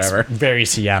 whatever. It's very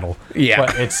Seattle. Yeah.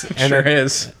 But it's Sure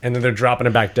is. And then they're dropping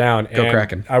it back down. Go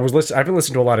Kraken. I've been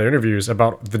listening to a lot of interviews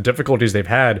about the difficulties they've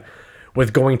had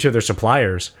with going to their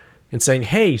suppliers and saying,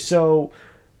 "Hey, so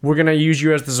we're gonna use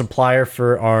you as the supplier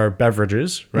for our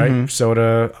beverages, right?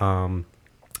 Soda,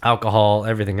 alcohol,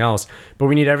 everything else. But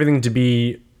we need everything to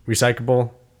be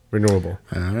recyclable, renewable."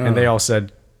 And they all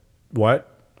said, "What?"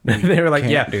 They were like,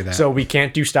 Can't "Yeah, do that. so we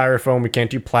can't do styrofoam, we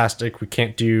can't do plastic, we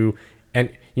can't do, and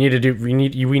you need to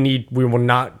do, we will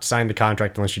not sign the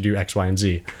contract unless you do X, Y, and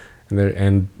Z."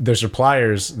 And their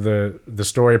suppliers, the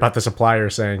story about the supplier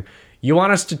saying, "You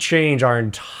want us to change our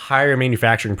entire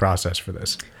manufacturing process for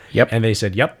this?" Yep. And they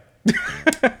said, "Yep."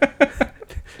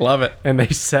 Love it. And they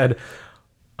said,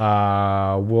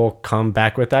 "We'll come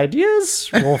back with ideas.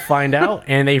 We'll find out."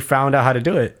 And they found out how to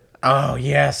do it. Oh,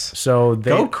 yes. So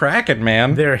they Go Kraken,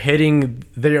 man.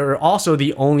 They're also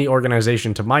the only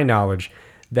organization, to my knowledge,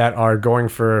 that are going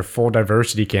for a full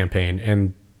diversity campaign.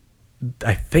 And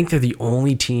I think they're the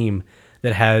only team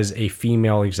that has a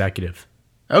female executive.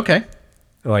 Okay.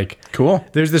 Like, Cool.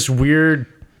 there's this weird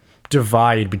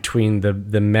divide between the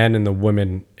men and the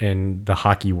women in the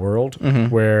hockey world,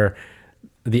 where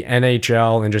the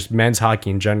NHL and just men's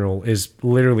hockey in general is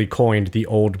literally coined the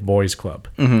old boys club,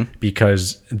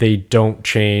 because they don't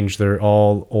change. They're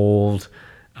all old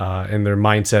in their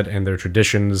mindset and their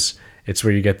traditions. It's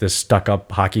where you get this stuck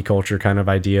up hockey culture kind of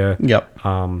idea. Yep.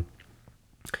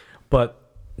 But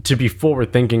to be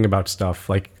forward thinking about stuff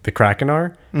like the Kraken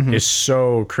are is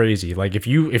so crazy. Like if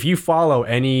you follow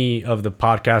any of the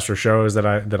podcasts or shows that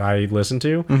I listen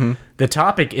to, the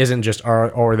topic isn't just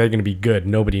are they going to be good?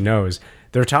 Nobody knows.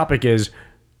 Their topic is,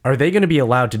 are they going to be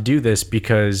allowed to do this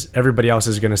because everybody else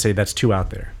is going to say that's too out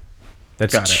there.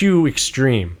 That's Got it. too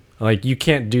extreme. Like you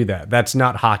can't do that. That's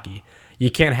not hockey.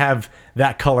 You can't have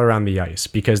that color on the ice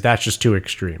because that's just too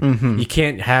extreme. You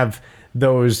can't have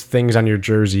those things on your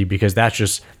jersey because that's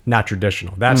just not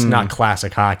traditional. That's not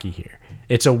classic hockey here.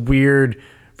 It's a weird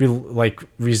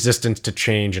resistance to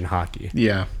change in hockey.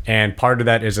 Yeah. And part of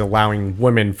that is allowing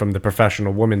women from the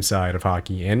professional women's side of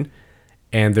hockey in.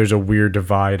 And there's a weird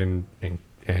divide and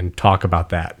talk about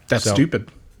that. That's So,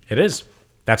 stupid. It is.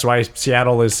 That's why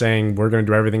Seattle is saying we're going to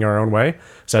do everything our own way,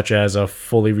 such as a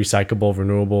fully recyclable,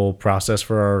 renewable process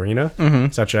for our arena,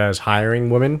 such as hiring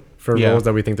women for Yeah. roles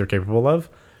that we think they're capable of,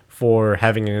 for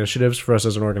having initiatives for us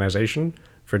as an organization,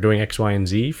 for doing X, Y, and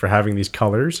Z, for having these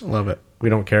colors. Love it. We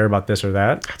don't care about this or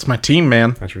that. That's my team,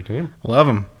 man. That's your team. Love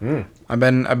them. I've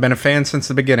been a fan since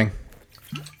the beginning.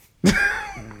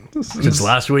 Since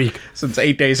last week. Since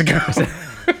 8 days ago.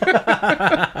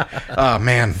 Oh,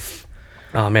 man.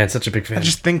 Oh, man, such a big fan. I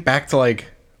just think back to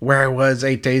like where I was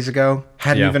 8 days ago.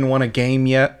 Hadn't Yeah. even won a game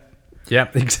yet.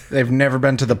 Yep. They've never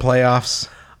been to the playoffs.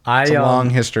 It's a long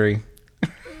history.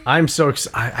 I'm so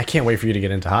excited. I can't wait for you to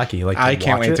get into hockey. Like, I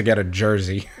can't wait to get a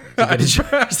jersey. get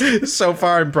a So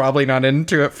far, I'm probably not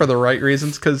into it for the right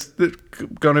reasons because,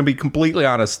 going to be completely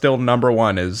honest, still number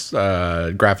one is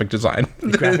graphic design.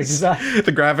 graphic design?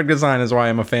 The graphic design is why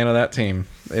I'm a fan of that team.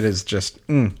 It is just.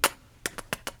 But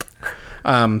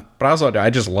also, I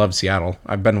just love Seattle.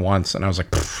 I've been once, and I was like,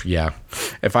 yeah.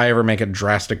 If I ever make a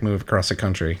drastic move across the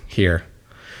country, here.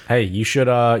 Hey, you should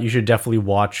definitely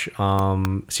watch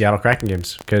Seattle Kraken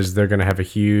games because they're going to have a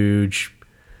huge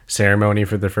ceremony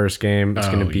for the first game. It's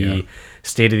going to be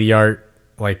state of the art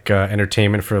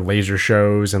entertainment for laser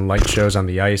shows and light shows on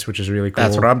the ice, which is really cool.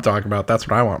 That's what I'm talking about. That's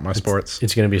what I want in my sports.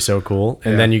 It's going to be so cool,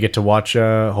 and then you get to watch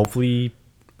hopefully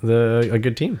a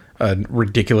good team. A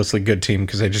ridiculously good team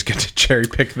because they just get to cherry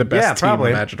pick the best team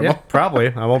imaginable. Yeah,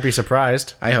 probably. I won't be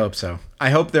surprised. I hope so. I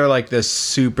hope they're like this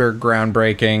super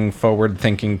groundbreaking,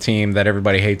 forward-thinking team that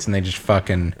everybody hates and they just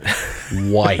fucking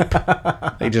wipe.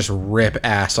 They just rip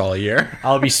ass all year.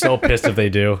 I'll be so pissed if they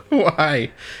do.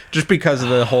 Why? Just because of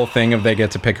the whole thing of they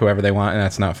get to pick whoever they want and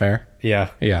that's not fair?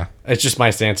 Yeah. Yeah. It's just my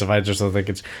stance. If I just don't think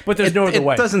it's... But there's no other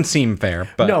way. It doesn't seem fair.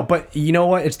 But No, but you know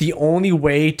what? It's the only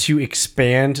way to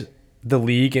expand the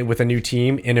league with a new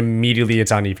team, and immediately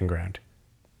it's on even ground.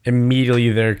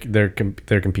 Immediately they're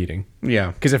competing.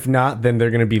 Yeah. Because if not, then they're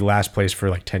going to be last place for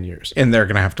like 10 years. And they're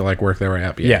going to have to like work their way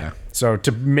up. Yeah. So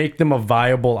to make them a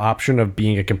viable option of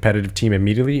being a competitive team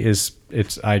immediately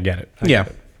I get it. I Yeah. get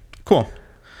it. Cool.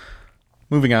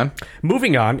 Moving on.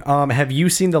 Moving on. Have you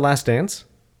seen The Last Dance?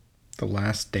 The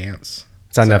Last Dance.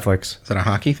 It's on Netflix. Is it a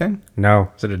hockey thing?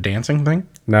 No. Is it a dancing thing?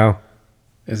 No.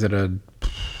 Is it a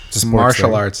It's a sports martial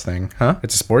thing. arts thing? Huh?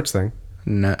 It's a sports thing.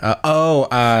 No.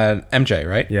 MJ,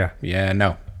 right? Yeah. Yeah,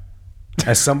 no.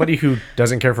 As somebody who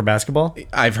doesn't care for basketball,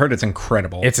 I've heard it's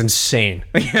incredible. it's insane.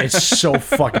 It's so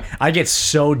fucking... I get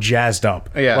so jazzed up.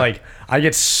 Yeah. Like, I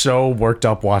get so worked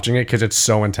up watching it because it's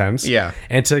so intense. Yeah.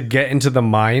 And to get into the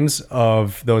minds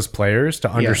of those players, to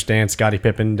understand Scottie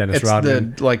Pippen, Dennis It's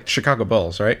Rodman. the like Chicago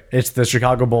Bulls, right? It's the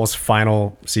Chicago Bulls'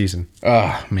 final season.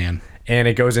 Oh, man. And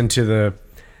it goes into the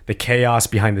chaos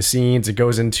behind the scenes. It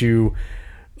goes into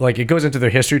their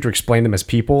history to explain them as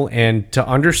people, and to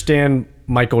understand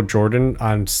Michael Jordan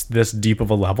on this deep of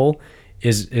a level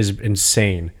is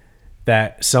insane.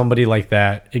 That somebody like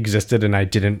that existed and I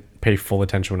didn't pay full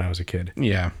attention when I was a kid.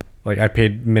 Yeah. Like I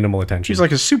paid minimal attention. He's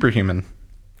like a superhuman.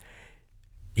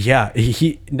 Yeah,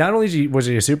 he not only was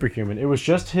he a superhuman, it was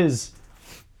just his.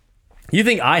 You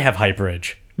think I have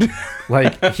hyperage?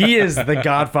 Like he is the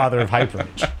godfather of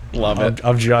hyperage. Love it.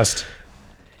 Of just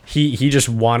he just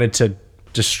wanted to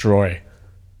destroy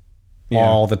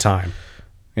all the time.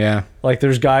 Yeah. Like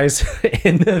there's guys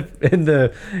in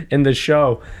the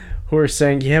show who are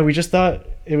saying, yeah, we just thought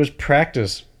it was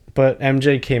practice, but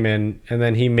MJ came in and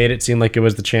then he made it seem like it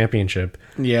was the championship.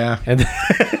 Yeah. And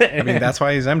I mean, that's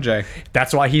why he's MJ.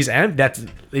 that's why that's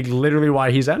like literally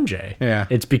why he's MJ. Yeah.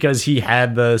 It's because he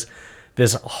had this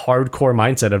hardcore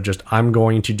mindset of just, I'm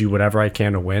going to do whatever I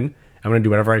can to win. I'm going to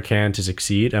do whatever I can to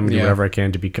succeed. I'm going to do whatever I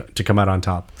can to come out on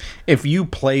top. If you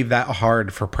play that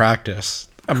hard for practice,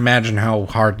 imagine how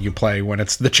hard you play when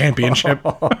it's the championship.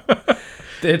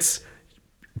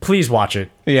 Please watch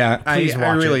it. Yeah, Please I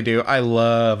watch really it. do. I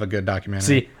love a good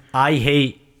documentary. See,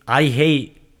 I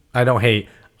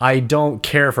don't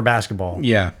care for basketball.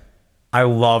 Yeah. I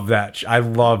love that. I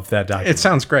love that documentary. It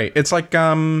sounds great. It's like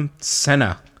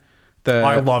Senna.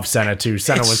 I love Senna too.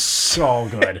 Senna was so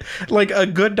good. Like a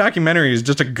good documentary is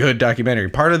just a good documentary.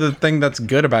 Part of the thing that's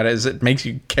good about it is it makes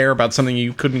you care about something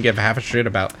you couldn't give half a shit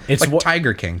about. It's like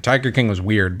Tiger King. Tiger King was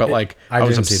weird, but I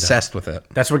was didn't see that. obsessed with it.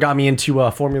 That's what got me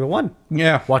into Formula One.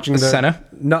 Yeah, watching the Senna.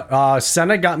 No,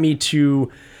 Senna got me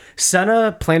to.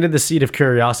 Senna planted the seed of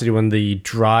curiosity when the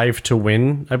Drive to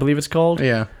Win, I believe it's called.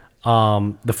 Yeah.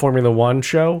 The Formula One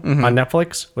show on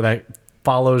Netflix, where that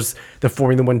follows the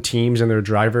Formula One teams and their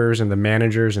drivers and the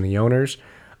managers and the owners.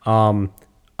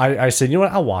 I said, you know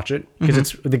what, I'll watch it because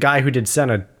it's the guy who did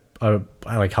Senna. I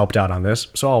like helped out on this,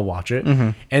 so I'll watch it.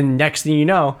 And next thing you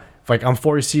know, like I'm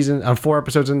 4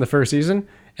 episodes in the first season,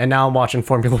 and now I'm watching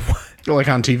Formula One. Like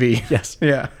on TV. Yes.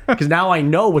 Yeah. Because now I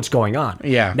know what's going on.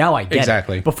 Yeah. Now I get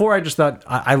exactly. it. Before I just thought,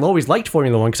 I always liked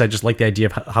Formula One because I just like the idea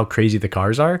of how crazy the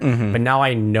cars are. But now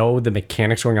I know the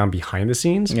mechanics going on behind the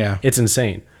scenes. Yeah. It's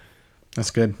insane. That's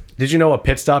good. Did you know a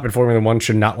pit stop in Formula One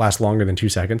should not last longer than 2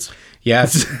 seconds?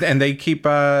 Yes. And they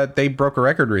they broke a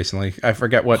record recently. I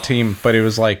forget what team, but it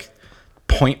was like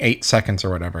 0.8 seconds or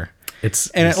whatever.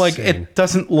 It's and insane. it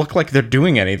doesn't look like they're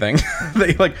doing anything.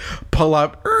 They like pull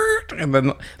up and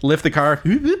then lift the car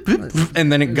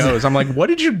and then it goes. I'm like, what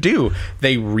did you do?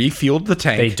 They refueled the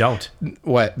tank. They don't.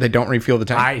 What? They don't refuel the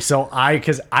tank?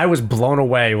 Because I was blown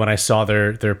away when I saw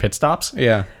their pit stops.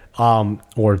 Yeah.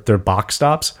 Or their box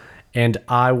stops, and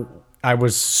I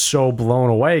was so blown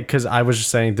away because I was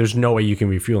just saying, there's no way you can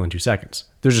refuel in 2 seconds.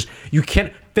 You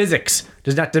can't. Physics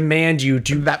does not demand you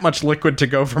to that much liquid to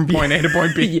go from point A to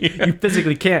point B. You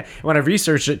physically can't. When I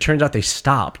researched it, turns out they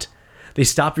stopped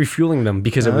refueling them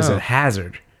because it was a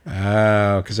hazard.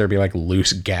 Oh, because there'd be like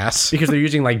loose gas. Because they're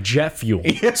using like jet fuel.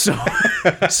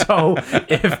 So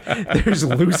if there's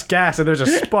loose gas and there's a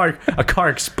spark, a car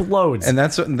explodes. And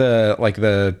that's what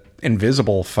the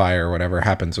invisible fire or whatever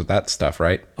happens with that stuff,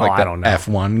 right? Like I don't know.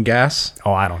 F1 gas.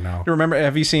 Oh, I don't know. Remember,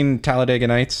 have you seen Talladega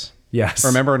Nights? Yes.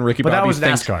 Remember when Ricky But Bobby that was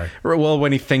thinks, NASCAR. Well,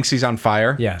 when he thinks he's on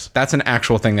fire? Yes. That's an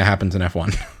actual thing that happens in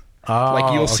F1. Oh,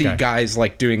 like you'll see okay. guys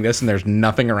like doing this and there's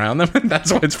nothing around them. And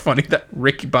that's why it's funny that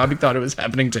Ricky Bobby thought it was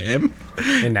happening to him.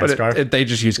 In NASCAR? But they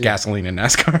just use gasoline in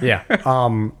NASCAR. Yeah.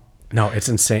 No, it's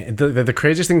insane. The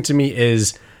craziest thing to me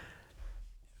is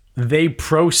they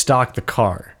pro stock the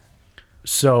car.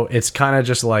 So it's kind of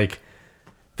just like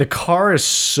the car is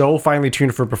so finely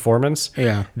tuned for performance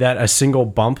that a single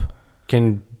bump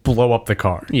can blow up the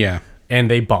car. Yeah. And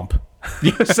they bump.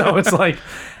 So it's like,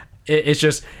 it's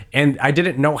just, and I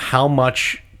didn't know how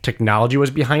much technology was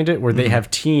behind it, where they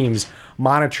have teams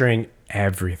monitoring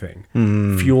everything.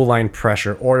 Fuel line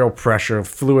pressure, oil pressure,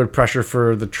 fluid pressure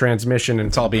for the transmission, and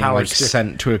It's all being like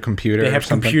sent to a computer. They have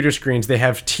computer screens. They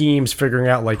have teams figuring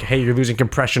out like, hey, you're losing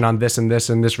compression on this and this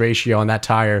and this ratio on that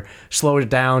tire. Slow it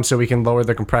down so we can lower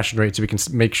the compression rate so we can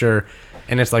make sure.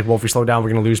 And it's like, well, if we slow down,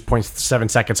 we're going to lose 0.7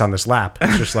 seconds on this lap.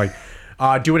 It's just like,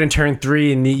 do it in turn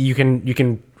 3, and you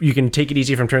can take it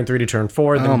easy from turn 3 to turn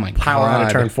 4. Then power on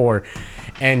to turn 4.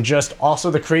 And just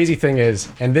also the crazy thing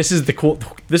is, and this is the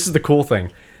cool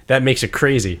thing that makes it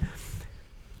crazy.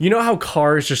 You know how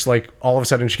cars just like all of a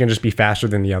sudden can just be faster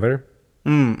than the other?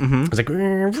 Mm-hmm. It's like,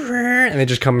 and they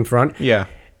just come in front. Yeah.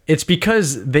 It's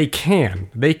because they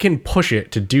can push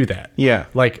it to do that. Yeah.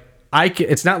 Like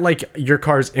it's not like your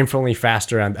car's infinitely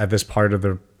faster at this part of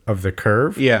the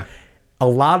curve. Yeah. A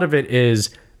lot of it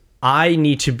is I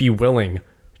need to be willing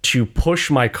to push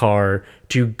my car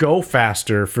to go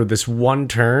faster for this one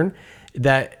turn,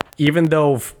 that even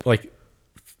though like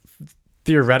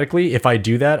theoretically, if I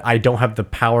do that, I don't have the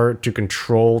power to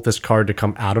control this car to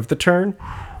come out of the turn.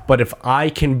 But if I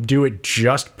can do it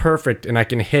just perfect and I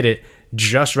can hit it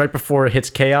just right before it hits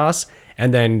chaos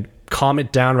and then calm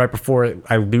it down right before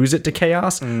I lose it to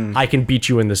chaos, I can beat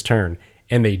you in this turn.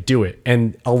 And they do it.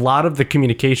 And a lot of the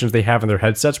communications they have in their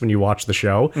headsets when you watch the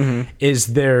show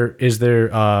is their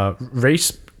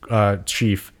race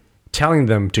chief telling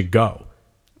them to go.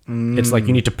 It's like,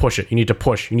 you need to push it. You need to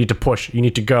push. You need to push. You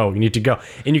need to go. You need to go.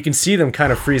 And you can see them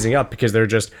kind of freezing up because they're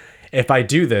just, if I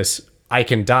do this, I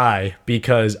can die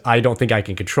because I don't think I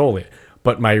can control it.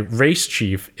 But my race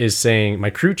chief is saying,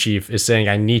 my crew chief is saying,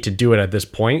 I need to do it at this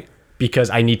point because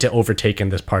I need to overtake in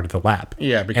this part of the lap.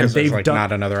 Yeah, because there's like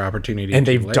not another opportunity. And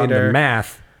they've done the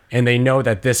math, and they know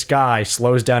that this guy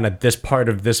slows down at this part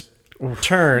of this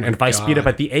turn, and if I speed up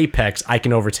at the apex, I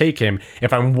can overtake him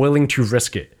if I'm willing to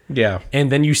risk it. Yeah.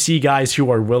 And then you see guys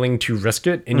who are willing to risk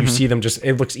it, and you see them just,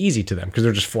 it looks easy to them because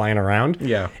they're just flying around.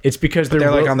 Yeah. It's because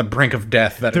they're like on the brink of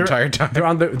death that entire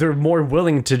time. They're more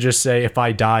willing to just say, if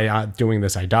I die doing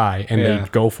this, I die, and they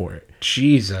go for it.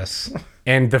 Jesus.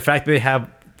 And the fact that they have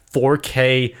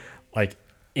 4K like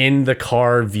in the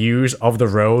car views of the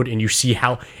road, and you see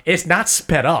how it's not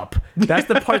sped up. That's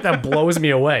the part that blows me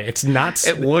away. It's not.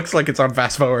 It looks like it's on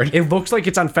fast forward. It looks like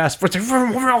it's on fast forward. It's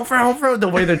like the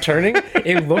way they're turning.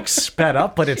 It looks sped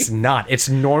up, but it's not. It's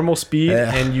normal speed,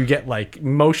 and you get like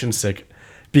motion sick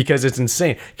because it's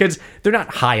insane. Because they're not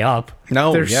high up.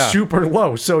 No, they're super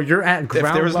low. So you're at ground level.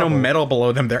 If there was no metal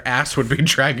below them, their ass would be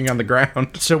dragging on the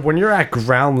ground. So when you're at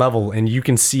ground level and you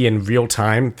can see in real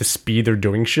time the speed they're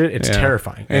doing shit, it's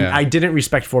terrifying. And I didn't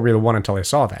respect Formula One until I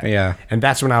saw that. Yeah. And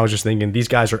that's when I was just thinking, these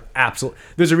guys are absolute.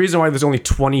 There's a reason why there's only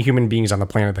 20 human beings on the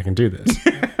planet that can do this.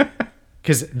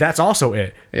 Because that's also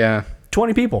it. Yeah.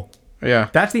 20 people. Yeah.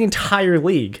 That's the entire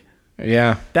league.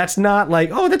 Yeah. That's not like,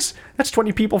 oh, that's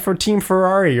 20 people for Team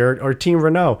Ferrari or Team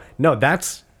Renault. No,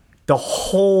 that's the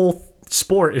whole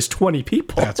sport is 20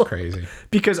 people. That's crazy.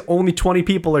 Because only 20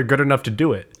 people are good enough to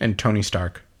do it. And Tony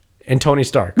Stark. And Tony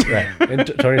Stark, right? And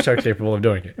Tony Stark's capable of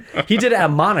doing it. He did it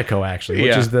at Monaco, actually,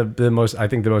 which is the most, I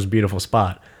think, the most beautiful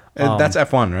spot. That's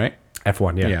F1, right?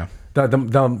 F1, yeah. Yeah.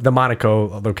 The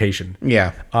Monaco location.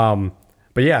 Yeah.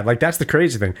 But yeah, like that's the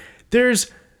crazy thing.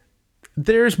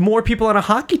 There's more people on a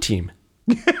hockey team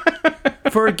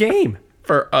for a game.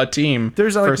 For a team.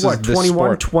 There's like what,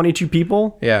 21, 22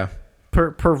 people? Yeah.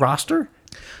 Per roster?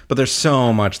 But there's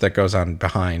so much that goes on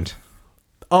behind.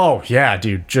 Oh, yeah,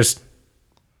 dude. Just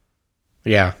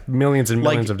millions and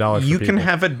millions of dollars. You can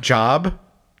have a job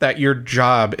that your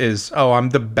job is, I'm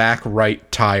the back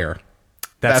right tire.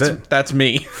 That's it. That's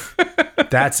me.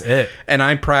 That's it. And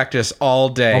I practice all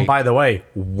day. Oh, by the way,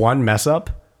 one mess up.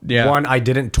 Yeah. One, I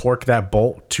didn't torque that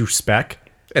bolt to spec.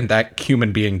 And that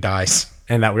human being dies.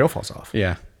 And that wheel falls off.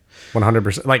 Yeah.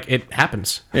 100%. Like, it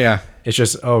happens. Yeah. It's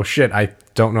just, oh, shit, I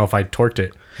don't know if I torqued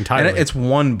it entirely. And it's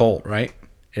one bolt, right?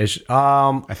 It's,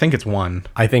 I think it's one.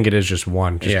 I think it is just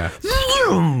one. Yeah.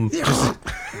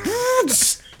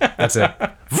 That's it.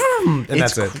 And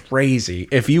It's that's it. crazy.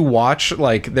 If you watch,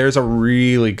 like, there's a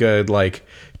really good, like,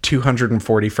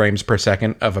 240 frames per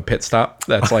second of a pit stop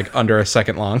that's, like, under a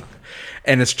second long.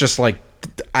 And it's just, like,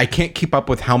 I can't keep up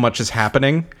with how much is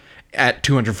happening at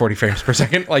 240 frames per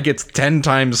second. Like, it's 10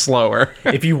 times slower.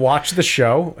 If you watch the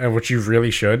show, and which you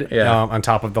really should, on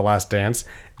top of The Last Dance,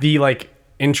 the, like,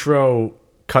 intro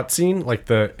cutscene, like,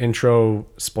 the intro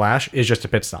splash is just a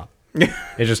pit stop.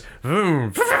 It's just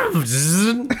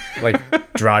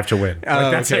like drive to win.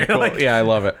 Like, that's okay, it. cool. Like, Yeah, I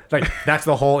love it. like that's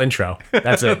the whole intro.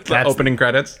 That's it. The opening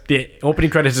credits. The opening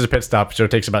credits is a pit stop, so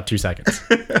it takes about 2 seconds.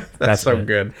 That's so it.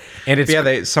 good. And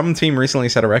it's some team recently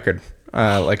set a record,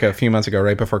 like a few months ago,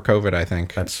 right before COVID, I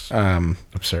think. That's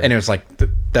absurd. And it was like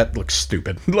that looks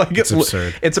stupid. Like it's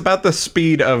absurd. It's about the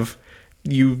speed of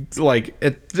you. Like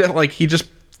it. Like he just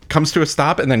comes to a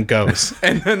stop and then goes.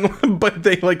 And then, but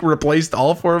they like replaced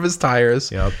all 4 of his tires.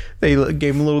 Yep. They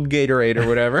gave him a little Gatorade or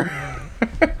whatever.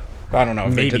 I don't know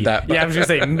if they did that. But. Yeah, I was gonna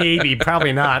say maybe,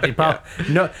 probably not.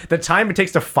 No, the time it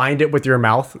takes to find it with your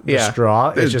mouth, the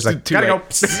straw, is just like gotta go,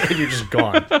 and you're just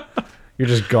gone. You're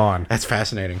just gone. That's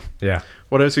fascinating. Yeah.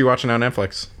 What else are you watching on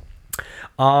Netflix?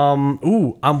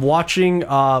 I'm watching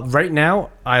right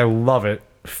now. I love it.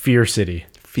 Fear City.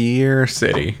 Fear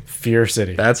City. Fear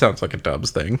City. That sounds like a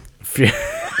Dubs thing.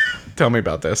 Tell me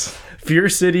about this. Fear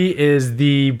City is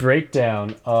the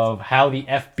breakdown of how the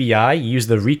FBI used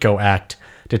the RICO Act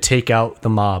to take out the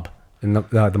mob, and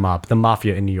the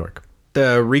mafia in New York.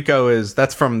 The RICO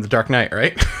that's from The Dark Knight,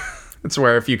 right? It's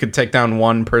where if you could take down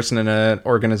one person in an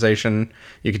organization,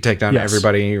 you could take down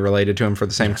everybody related to him for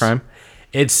the same crime.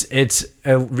 It's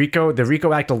a RICO. The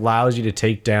RICO Act allows you to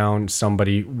take down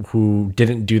somebody who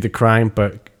didn't do the crime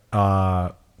but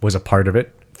was a part of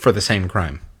it For the same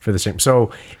crime. for the same.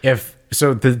 So if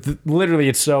So literally,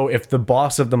 it's so if the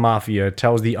boss of the mafia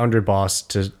tells the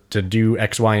underboss to do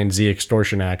X, Y, and Z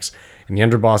extortion acts, and the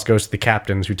underboss goes to the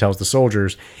captains who tells the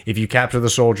soldiers, if you capture the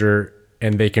soldier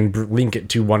and they can link it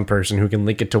to one person who can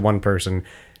link it to one person,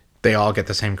 They all get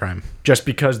the same crime. just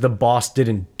because the boss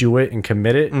didn't do it and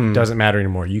commit it doesn't matter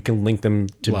anymore. You can link them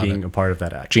to Love being it. a part of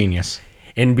that act. Genius.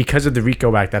 And because of the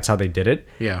RICO Act, that's how they did it.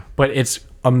 Yeah. But it's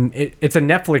it's a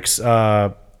Netflix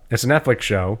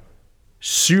show,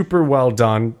 super well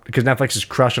done because Netflix is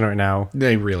crushing it right now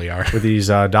They really are. with these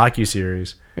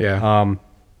docuseries. Yeah.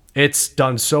 It's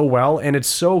done so well, and it's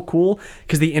so cool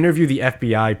because they interview the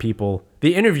FBI people.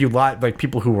 They interview like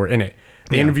people who were in it.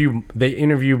 They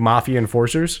interview mafia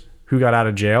enforcers who got out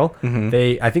of jail.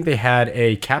 I think they had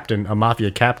a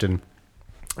mafia captain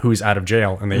who's out of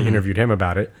jail, and they interviewed him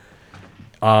about it.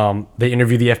 They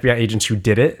interview the FBI agents who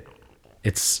did it.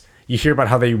 You hear about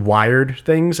how they wired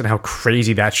things and how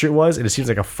crazy that shit was, and it seems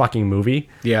like a fucking movie.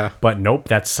 Yeah. But nope,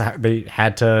 that's how they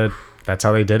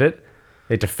did it.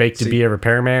 They had to fake to be a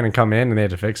repairman and come in, and they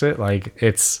had to fix it. Like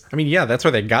it's I mean, yeah, that's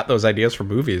where they got those ideas for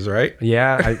movies, right?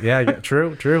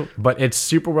 true. But it's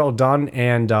super well done,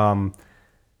 and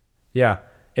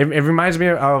it reminds me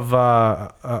of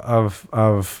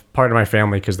part of my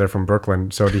family because they're from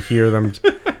Brooklyn. So to hear them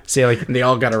say like. And they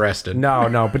all got arrested.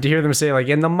 No, but to hear them say like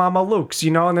in the Mama Lukes,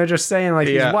 and they're just saying like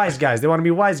Yeah. these wise guys, they want to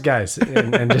be wise guys,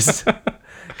 and just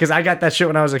because I got that shit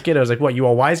when I was a kid, I was like, what, you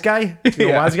a wise guy? You a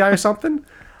Yeah. wise guy or something?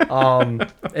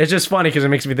 It's just funny because it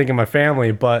makes me think of my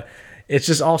family, but it's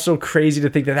just also crazy to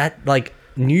think that like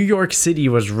New York City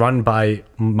was run by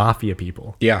mafia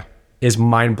people Yeah. is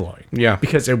mind blowing. Yeah.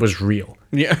 because it was real.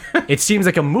 Yeah. It seems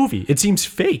like a movie. It seems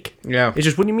fake. Yeah. It's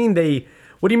just what do you mean they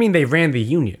ran the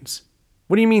unions?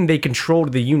 What do you mean they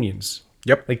controlled the unions?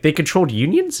 Yep. Like they controlled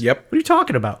unions? Yep. What are you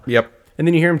talking about? Yep. And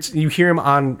then you hear him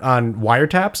on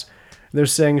wiretaps. They're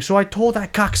saying, so I told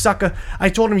that cocksucker, I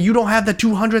told him you don't have the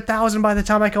 200,000 by the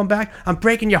time I come back. I'm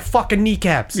breaking your fucking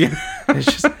kneecaps. Yeah. It's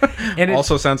just, and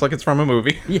Also sounds like it's from a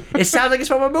movie. it sounds like it's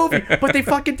from a movie, but they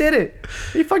fucking did it.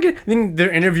 Then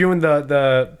they're interviewing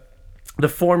the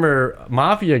former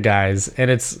mafia guys,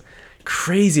 and it's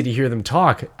crazy to hear them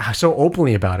talk so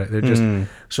openly about it. They're just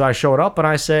so I showed up and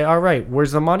I say, all right,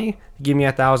 where's the money? Give me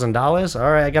 $1,000.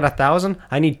 All right, I got 1,000.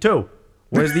 I need 2.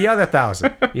 Where's the other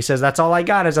 1,000? He says, that's all I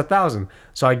got is 1,000.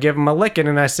 So I give him a licking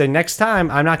and I say, next time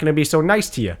I'm not going to be so nice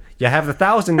to you. You have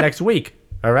 1,000 next week.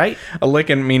 All right. A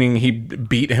licking meaning he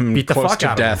beat him Beat the close fuck to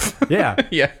out death. of him. Yeah.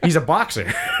 Yeah. He's a boxer.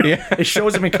 Yeah. It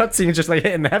shows him in cutscenes just like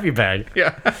hitting the heavy bag.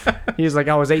 Yeah. He's like,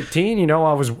 I was 18,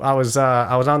 I was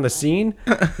on the scene.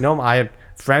 I had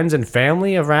friends and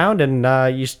family around, and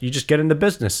you just get in the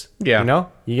business. Yeah.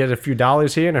 You get a few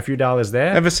dollars here and a few dollars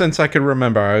there. Ever since I could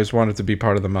remember, I always wanted to be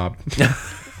part of the mob.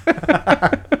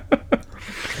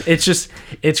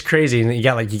 It's crazy.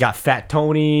 And you got Fat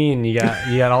Tony, and you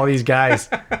got all these guys.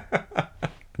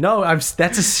 No,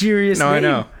 that's a serious name. I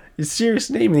know. It's a serious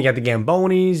name. And you got the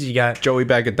Gambonis. You got Joey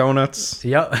Bag of Donuts.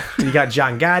 Yep. You got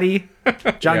John Gotti.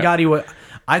 Gotti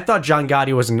I thought John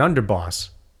Gotti was an underboss.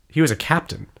 He was a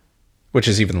captain. Which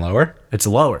is even lower. It's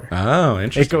lower. Oh, It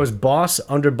interesting. goes boss,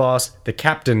 underboss, the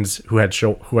captains who had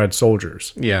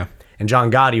soldiers. Yeah. And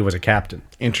John Gotti was a captain.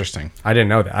 Interesting. I didn't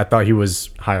know that. I thought he was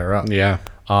higher up. Yeah.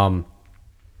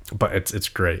 But it's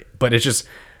great. But it's just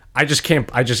I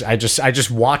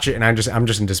just watch it and I'm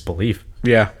just in disbelief.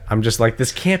 Yeah. I'm just like,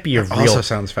 this can't be a real Also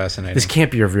sounds fascinating. this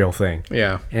can't be a real thing.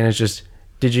 Yeah. And it's just,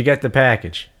 did you get the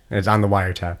package? And it's on the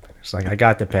wiretap. It's like, I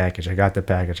got the package. I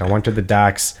went to the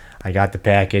docks. I got the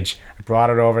package. I brought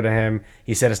it over to him.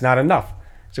 He said it's not enough.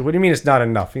 So what do you mean it's not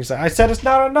enough? He's like, I said it's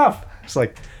not enough. It's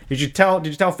like, did you tell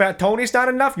Fat Tony it's not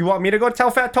enough? You want me to go tell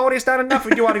Fat Tony it's not enough, or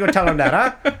do you want to go tell him that,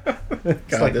 huh?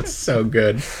 God, that's so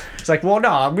good. It's like, well,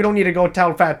 no, we don't need to go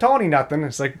tell Fat Tony nothing.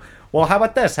 It's like, well, how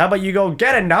about this? How about you go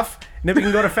get enough, and then we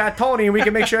can go to Fat Tony and we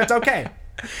can make sure it's okay.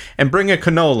 And bring a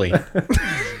cannoli.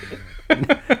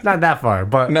 It's not that far,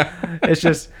 but it's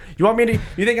just, you think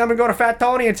I'm gonna go to Fat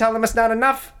Tony and tell him it's not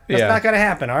enough? That's Yeah. not gonna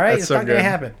happen, all right? That's It's so not gonna good.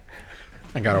 happen.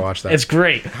 I gotta watch that. It's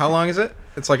great. How long is it?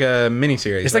 It's like a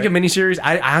miniseries. It's like a miniseries.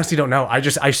 I honestly don't know. I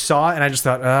saw it and I just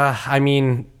thought,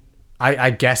 I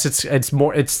guess it's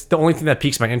more. It's the only thing that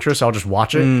piques my interest. So I'll just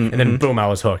watch it, and then boom, I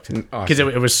was hooked because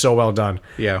it was so well done.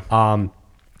 Yeah.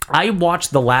 I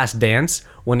watched The Last Dance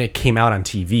when it came out on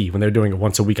TV when they were doing it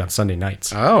once a week on Sunday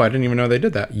nights. Oh, I didn't even know they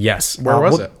did that. Yes. Where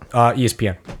was it?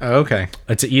 ESPN. Oh, okay.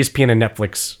 It's an ESPN and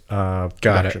Netflix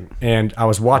production. And I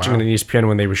was watching it on ESPN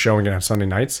when they were showing it on Sunday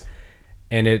nights,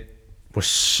 and it was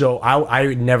so.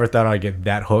 I never thought I'd get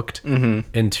that hooked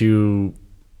into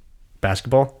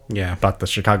basketball. Yeah. About the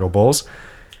Chicago Bulls.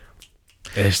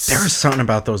 There was something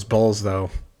about those Bulls, though.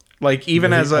 Like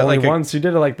even as a Only like once you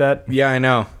did it like that. yeah, I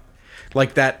know.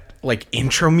 Like that like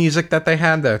intro music that they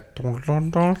had, the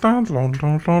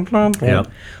Yep.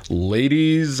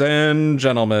 ladies and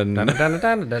gentlemen,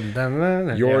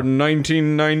 your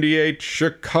 1998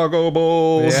 Chicago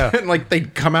Bulls. Yeah. And like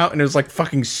they'd come out and it was like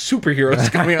fucking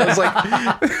superheroes coming out. It was like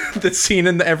the scene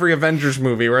in every Avengers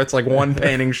movie where it's like one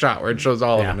panning shot where it shows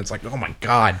all of them. It's like, oh my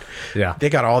God. Yeah.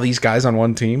 They got all these guys on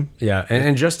one team. Yeah,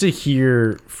 and just to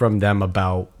hear from them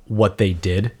about what they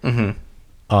did,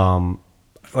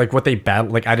 like what they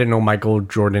battled. Like I didn't know Michael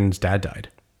Jordan's dad died,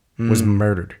 was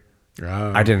murdered.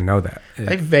 I didn't know that.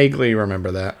 I vaguely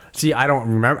remember that. See, I don't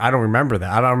remember. I don't remember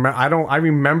that. I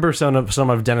remember some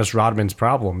of Dennis Rodman's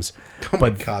problems, Oh my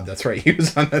God, that's right. He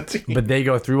was on that team. but they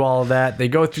go through all of that. They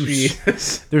go through.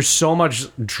 Jeez. There's so much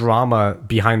drama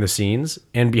behind the scenes,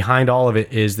 and behind all of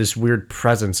it is this weird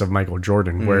presence of Michael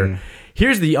Jordan. Where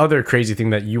here's the other crazy thing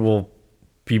that you will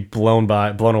be blown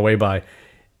away by.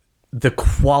 The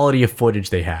quality of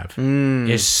footage they have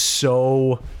is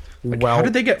so well. How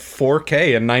did they get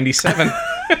 4K in 97?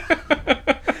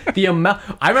 The amount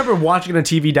I remember watching it on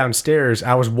TV downstairs.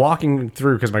 I was walking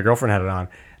through because my girlfriend had it on.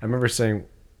 I remember saying,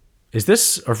 "Is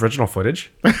this original footage?"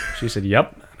 She said,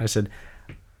 "Yep." And I said,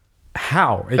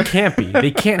 "How? It can't be.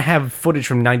 They can't have footage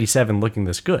from 97 looking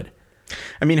this good."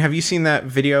 I mean, have you seen that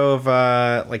video of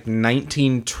like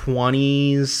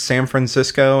 1920s San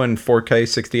Francisco in 4K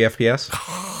 60 FPS?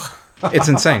 It's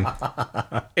insane.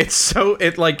 It's so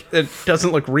it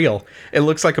doesn't look real. It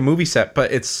looks like a movie set,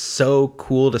 but it's so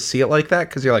cool to see it like that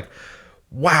because you're like,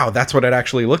 wow, that's what it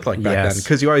actually looked like back then.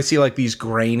 Because you always see like these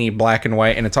grainy black and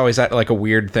white, and it's always at like a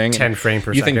weird thing. 10 frame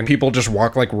per you second. think people just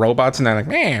walk like robots, and they're like,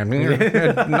 man,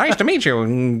 nice to meet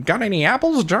you. Got any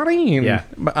apples, Johnny? And, Yeah.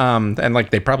 And like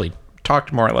they probably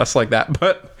talked more or less like that,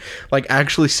 but like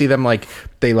actually see them like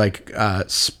they like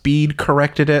speed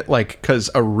corrected it, like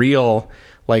because a reel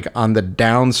like on the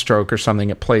downstroke or something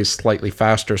it plays slightly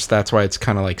faster, so that's why it's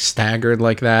kind of like staggered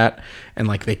like that. And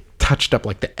like they touched up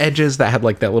like the edges that had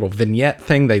like that little vignette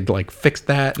thing, they like fixed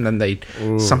that, and then they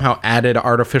somehow added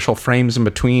artificial frames in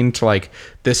between to like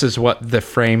this is what the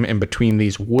frame in between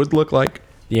these would look like.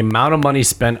 The amount of money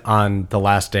spent on The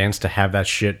Last Dance to have that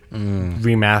shit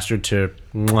remastered to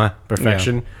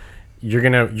perfection. You're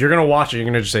gonna watch it. You're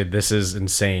gonna just say, "This is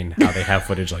insane how they have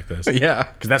footage like this." Yeah.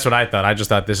 Because that's what I thought. I just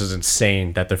thought this is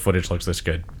insane that their footage looks this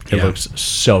good. It Yeah. looks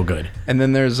so good. And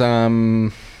then there's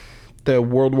the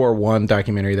World War I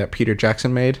documentary that Peter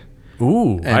Jackson made.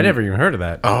 Ooh, I never even heard of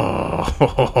that.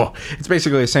 Oh, it's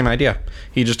basically the same idea.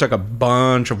 He just took a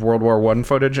bunch of World War I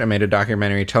footage and made a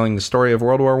documentary telling the story of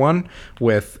World War I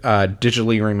with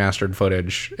digitally remastered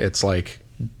footage. It's like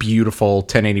beautiful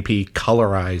 1080p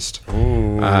colorized,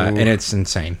 and it's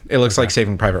insane. It looks like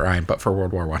Saving Private Ryan, but for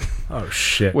World War I. Oh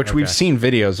shit! Which we've seen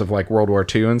videos of like World War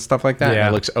II and stuff like that. Yeah. And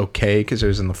it looks okay because it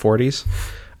was in the 40s.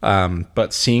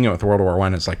 But seeing it with World War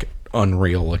I is like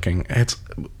unreal looking. It's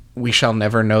We Shall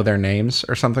Never Know Their Names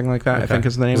or something like that. I think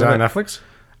is the name Is of that it. on Netflix?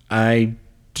 I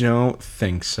don't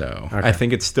think so. I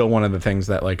think it's still one of the things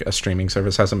that like a streaming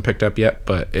service hasn't picked up yet,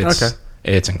 but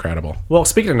it's incredible. Well,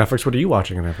 speaking of Netflix, what are you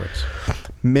watching on Netflix?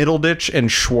 Middleditch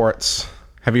and Schwartz.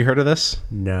 Have you heard of this?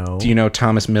 No. Do you know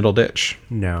Thomas Middleditch?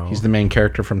 No. He's the main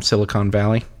character from Silicon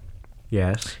Valley.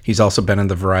 Yes. He's also been in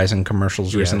the Verizon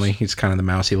commercials recently. He's kind of the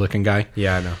mousy looking guy.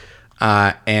 Yeah, I know.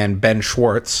 And Ben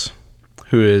Schwartz,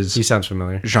 who is He sounds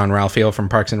familiar. Jean-Ralphio from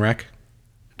Parks and Rec.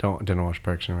 Didn't watch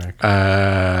Parks and Rec.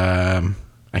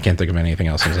 I can't think of anything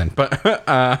else he's in. But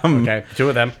Okay, two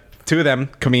of them. two of them,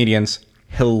 comedians,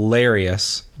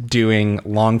 hilarious, doing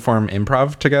long form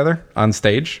improv together on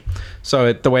stage.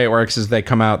 So the way it works is they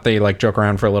come out, they like joke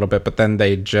around for a little bit, but then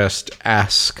they just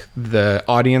ask the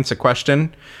audience a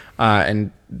question.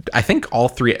 And I think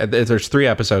there's 3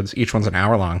 episodes, each one's an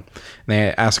hour long. And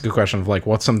they ask a question of like,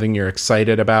 what's something you're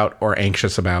excited about or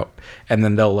anxious about? And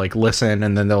then they'll like listen,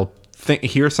 and then they'll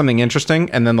hear something interesting,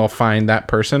 and then they'll find that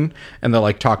person, and they'll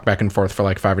like talk back and forth for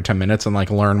like 5 or 10 minutes and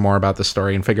like learn more about the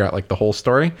story and figure out like the whole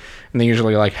story. And they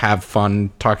usually like have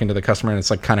fun talking to the customer, and it's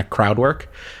like kind of crowd work.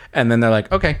 And then they're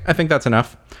like, okay, I think that's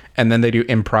enough. And then they do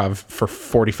improv for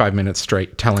 45 minutes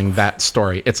straight telling that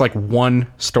story. It's like one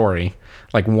story,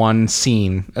 like one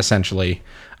scene essentially.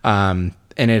 And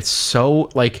it's so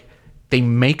like, they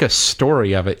make a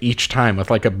story of it each time with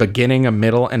like a beginning, a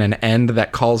middle, and an end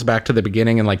that calls back to the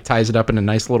beginning and like ties it up in a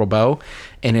nice little bow.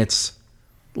 And it's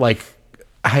like,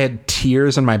 I had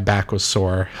tears and my back was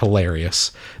sore.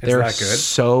 Hilarious. They're that good?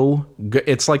 so good.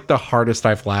 It's like the hardest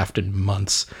I've laughed in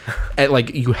months.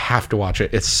 Like, you have to watch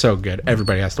it. It's so good.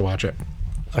 Everybody has to watch it.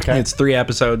 Okay. It's 3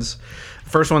 episodes.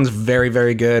 First one's very,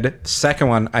 very good. Second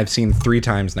one I've seen 3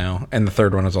 times now, and the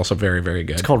third one is also very, very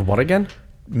good. It's called what again?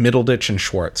 Middleditch and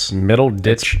Schwartz.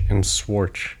 Middleditch and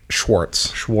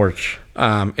Schwartz. Schwartz.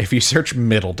 If you search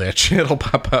Middleditch, it'll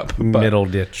pop up.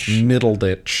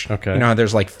 Middleditch. Okay. You know how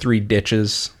there's like 3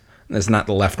 ditches? It's not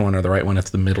the left one or the right one.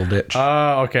 It's the middle ditch.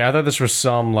 Oh, okay. I thought this was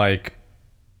some like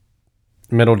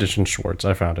Middleditch and Schwartz.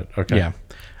 I found it. Okay. Yeah.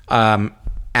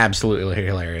 Absolutely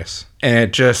hilarious. And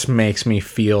it just makes me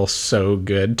feel so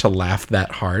good to laugh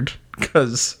that hard.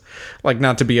 Because, like,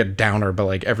 not to be a downer, but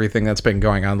like everything that's been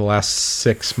going on the last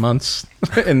 6 months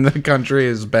in the country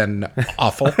has been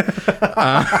awful.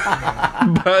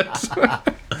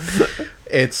 But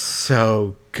it's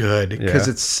so good because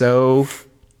it's so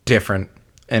different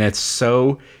and it's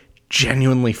so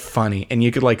genuinely funny, and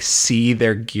you could like see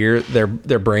their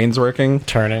brains working,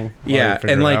 Turning. yeah,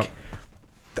 and like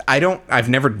I've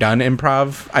never done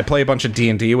improv. I play a bunch of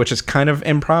D&D, which is kind of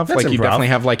improv. That's like you improv. definitely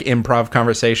have like improv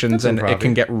conversations, and improv-y. it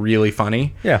can get really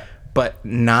funny. Yeah. But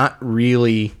not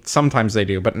really. Sometimes they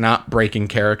do, but not breaking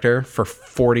character for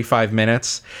 45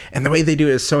 minutes. And the way they do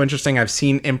it is so interesting. I've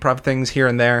seen improv things here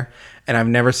and there, and I've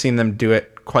never seen them do it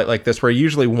quite like this, where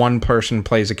usually one person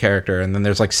plays a character and then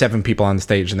there's like 7 people on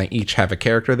stage and they each have a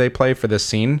character they play for this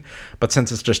scene. But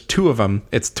since it's just 2 of them,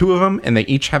 it's 2 of them, and they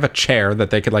each have a chair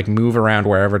that they could like move around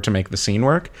wherever to make the scene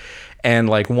work. And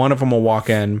like one of them will walk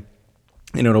in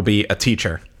and it'll be a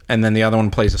teacher, and then the other one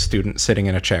plays a student sitting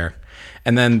in a chair.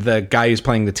 And then the guy who's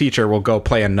playing the teacher will go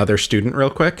play another student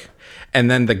real quick. And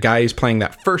then the guy who's playing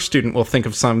that first student will think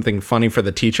of something funny for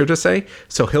the teacher to say.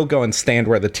 So he'll go and stand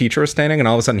where the teacher is standing, and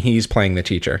all of a sudden he's playing the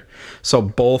teacher. So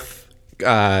both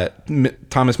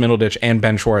Thomas Middleditch and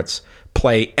Ben Schwartz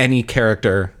play any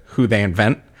character who they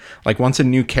invent. Like once a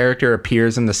new character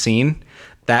appears in the scene,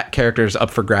 that character is up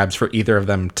for grabs for either of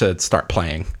them to start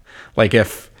playing. Like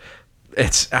if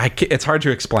it's hard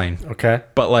to explain. Okay.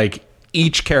 But like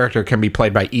each character can be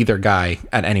played by either guy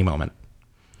at any moment.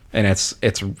 And it's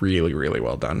really, really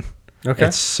well done. Okay.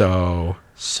 It's so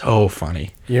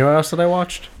funny. You know what else that I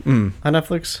watched on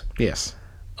Netflix? Yes.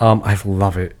 I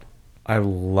love it.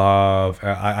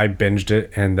 I binged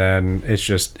it, and then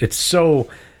it's so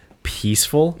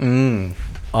peaceful. The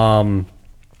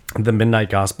Midnight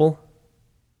Gospel.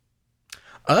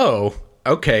 Oh,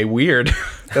 okay. Weird.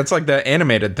 That's like the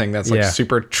animated thing that's like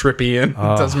super trippy and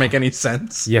doesn't make any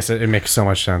sense. Yes, it makes so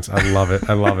much sense. I love it.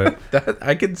 I love it.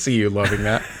 I can see you loving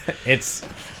that.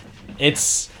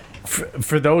 It's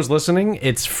for those listening,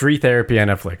 it's free therapy on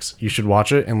Netflix. You should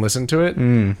watch it and listen to it.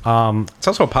 It's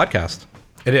also a podcast.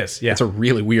 It is. Yeah. It's a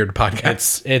really weird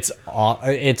podcast. It's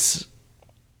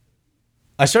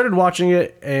I started watching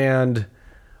it, and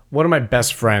one of my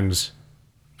best friends,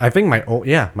 I think my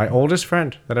oldest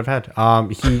friend that I've had,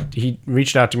 he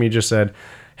reached out to me, just said,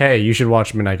 "Hey, you should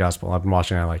watch Midnight Gospel. I've been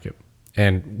watching it, I like it."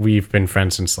 And we've been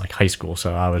friends since like high school,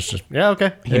 so I was just, yeah,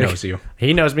 okay. He knows you.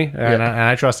 He knows me, and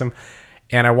I trust him.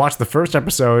 And I watched the first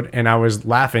episode, and I was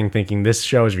laughing, thinking this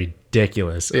show is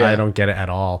ridiculous. Yeah. I don't get it at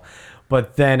all.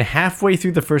 But then halfway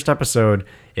through the first episode,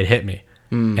 it hit me,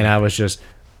 and I was just,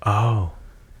 oh,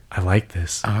 I like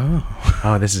this.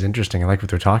 Oh, this is interesting. I like what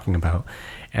they're talking about.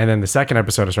 And then the second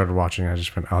episode I started watching, I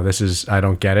just went, oh, I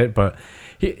don't get it. But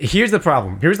here's the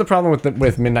problem. Here's the problem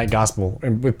with Midnight Gospel,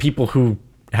 and with people who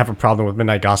have a problem with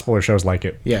Midnight Gospel or shows like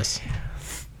it. Yes.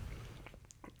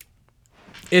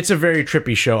 It's a very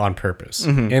trippy show on purpose.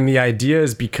 And the idea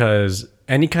is because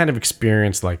any kind of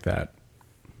experience like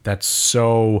that's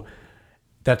so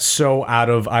out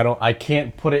of, I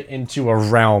can't put it into a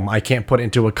realm, I can't put it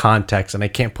into a context, and I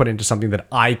can't put it into something that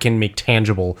I can make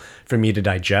tangible for me to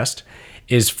digest,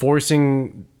 is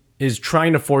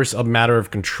trying to force a matter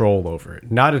of control over it.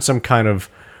 Not in some kind of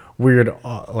weird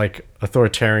like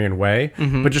authoritarian way,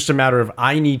 but just a matter of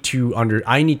I need to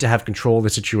have control of the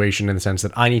situation, in the sense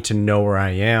that I need to know where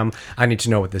I am, I need to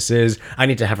know what this is, I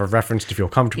need to have a reference to feel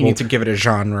comfortable. You need to give it a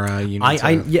genre. You need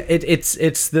it's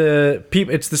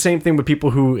the same thing with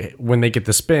people who, when they get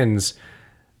the spins,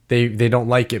 they don't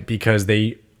like it because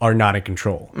they are not in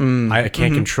control. I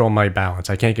can't control my balance.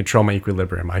 I can't control my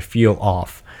equilibrium. I feel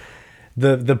off.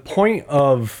 The point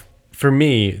of, for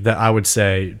me, that I would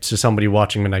say to somebody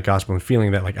watching Midnight Gospel and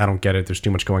feeling that like, I don't get it, there's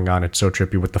too much going on, it's so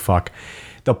trippy, what the fuck.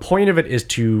 The point of it is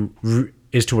to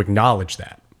acknowledge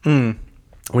that.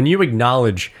 When you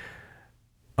acknowledge,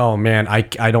 oh man,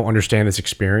 I don't understand this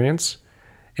experience,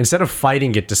 instead of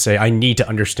fighting it to say, I need to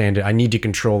understand it, I need to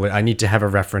control it, I need to have a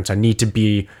reference, I need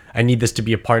this to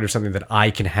be a part of something that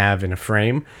I can have in a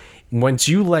frame. Once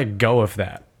you let go of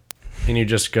that and you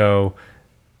just go,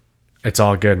 It's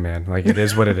all good, man. Like, it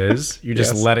is what it is. You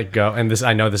just Yes. let it go. And this,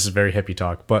 I know this is very hippie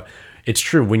talk, but it's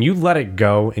true. When you let it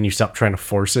go and you stop trying to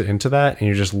force it into that, and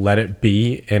you just let it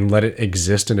be and let it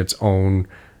exist in its own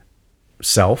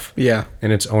self, Yeah.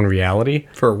 in its own reality,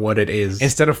 For what it is.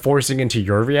 instead of forcing into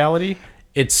your reality,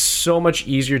 it's so much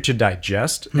easier to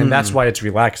digest, and that's why it's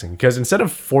relaxing. Because instead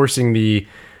of forcing the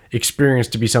experience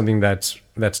to be something that's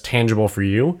tangible for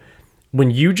you, when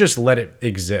you just let it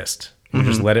exist, you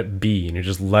just let it be, and you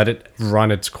just let it run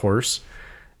its course,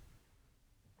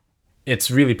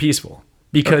 it's really peaceful.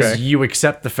 Because Okay. you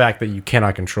accept the fact that you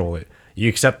cannot control it. You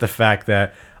accept the fact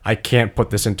that I can't put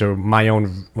this into my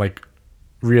own like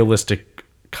realistic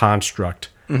construct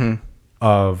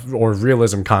of, or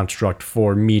realism construct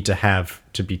for me to have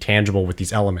to be tangible with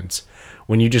these elements.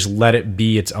 When you just let it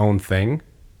be its own thing,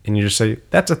 and you just say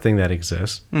that's a thing that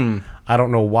exists. I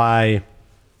don't know why.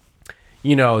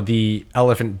 The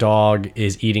elephant dog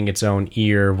is eating its own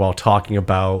ear while talking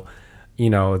about,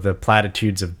 the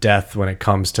platitudes of death when it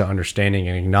comes to understanding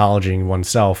and acknowledging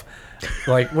oneself.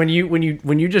 Like when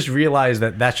you just realize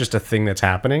that that's just a thing that's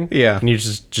happening. Yeah. And you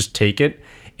just take it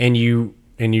and you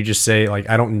just say, like,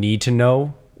 I don't need to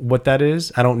know what that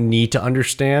is. I don't need to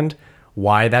understand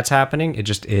why that's happening. It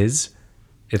just is.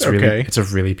 It's Okay. it's a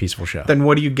really peaceful show. Then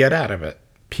what do you get out of it?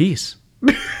 Peace.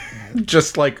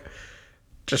 Just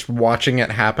watching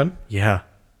it happen? Yeah.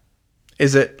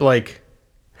 Is it like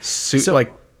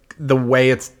like the way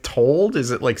it's told?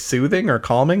 Is it like soothing or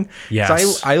calming? 'Cause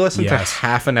Yes. I listened to Yes.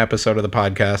 half an episode of the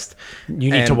podcast. You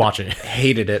need to and watch it.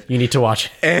 Hated it. You need to watch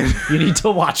it. And You need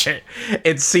to watch it.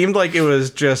 it seemed like it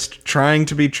was just trying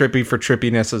to be trippy for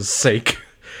trippiness' sake.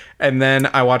 And then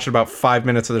I watched about 5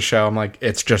 minutes of the show. I'm like,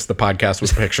 it's just the podcast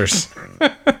with pictures.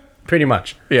 Pretty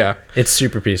much. Yeah. It's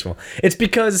super peaceful. It's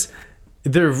because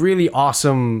they're really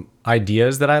awesome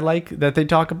ideas that I like that they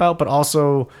talk about, but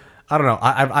also, I don't know.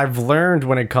 I've learned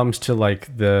when it comes to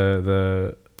like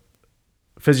the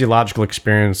physiological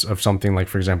experience of something like,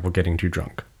 for example, getting too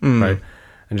drunk, right?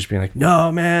 And just being like,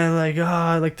 no, man, like,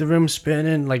 like the room's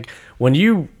spinning. Like when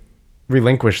you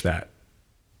relinquish that,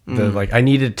 like I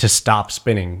needed to stop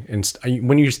spinning, and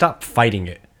when you stop fighting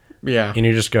it, Yeah. and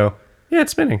you just go, yeah,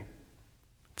 it's spinning.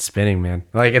 It's spinning, man.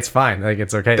 Like it's fine. Like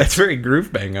it's okay. That's very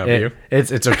groove bang of you.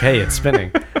 It's okay. It's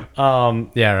spinning.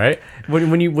 Yeah, right.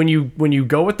 When you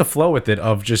go with the flow with it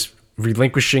of just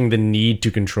relinquishing the need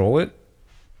to control it,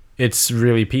 it's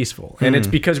really peaceful, and it's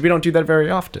because we don't do that very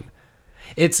often.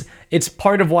 It's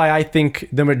part of why I think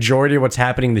the majority of what's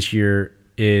happening this year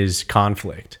is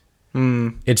conflict.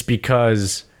 It's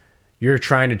because you're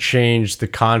trying to change the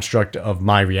construct of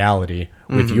my reality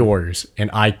with yours, and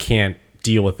I can't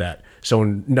deal with that. So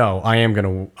no, I'm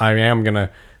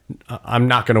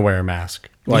not gonna wear a mask.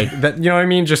 Like that, you know what I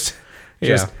mean? Just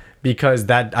Yeah. because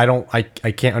that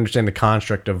I can't understand the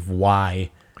construct of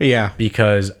why. Yeah.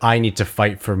 Because I need to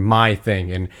fight for my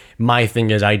thing, and my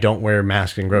thing is I don't wear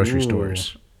masks in grocery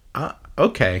stores.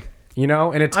 Okay.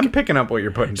 And it's I'm picking up what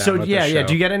you're putting down. so with yeah, this yeah. show.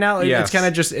 Do you get it now? Yes. It's kind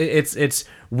of just it's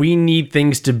we need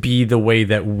things to be the way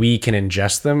that we can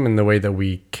ingest them and the way that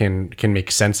we can make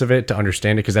sense of it to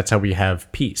understand it, because that's how we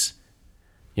have peace.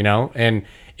 And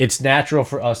it's natural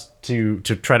for us to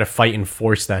try to fight and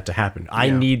force that to happen. I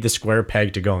need the square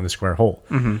peg to go in the square hole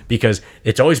because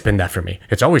it's always been that for me.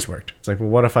 It's always worked. It's like, well,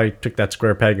 what if I took that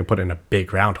square peg and put it in a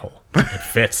big round hole? It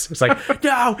fits. It's like,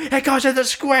 no, it goes in the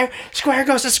square. Square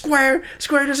goes to square.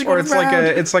 Square doesn't go Or round.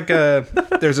 it's like a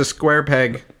there's a square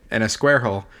peg and a square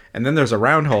hole, and then there's a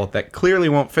round hole that clearly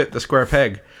won't fit the square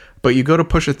peg, but you go to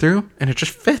push it through and it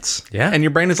just fits. Yeah. And your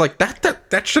brain is like,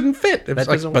 that shouldn't fit. It's like,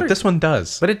 doesn't but work. this one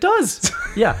does. But it does.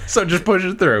 Yeah. So just push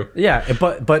it through. Yeah,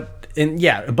 but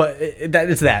that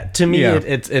it's that to me. Yeah.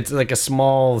 It's like a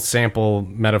small sample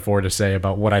metaphor to say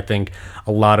about what I think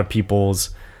a lot of people's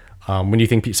when you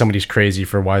think somebody's crazy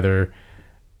for why they're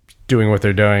doing what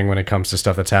they're doing when it comes to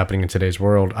stuff that's happening in today's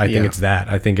world. I think it's that.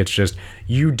 I think it's just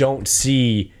you don't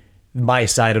see my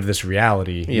side of this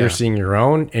reality. Yeah. You're seeing your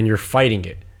own, and you're fighting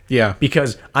it. Yeah.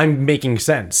 Because I'm making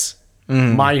sense.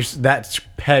 That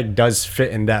peg does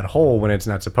fit in that hole when it's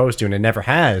not supposed to, and it never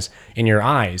has in your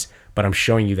eyes. But I'm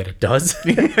showing you that it does,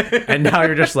 and now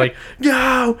you're just like,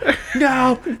 no,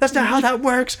 that's not how that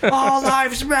works. All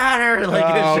lives matter. Like,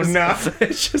 Oh, it's just, no.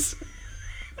 it's just.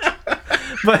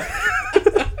 But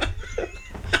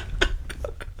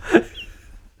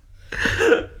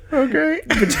Okay.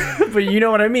 but you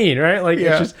know what I mean, right? Like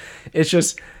Yeah. it's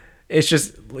just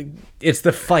like it's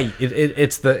the fight.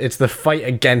 It's the fight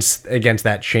against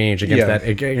that change, against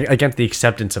Yeah. against the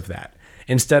acceptance of that.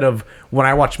 Instead of when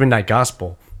I watched Midnight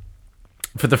Gospel,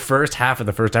 for the first half of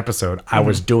the first episode, I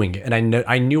was doing it, and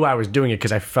I knew I was doing it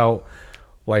because I felt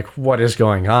like what is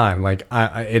going on? Like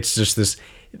it's just this,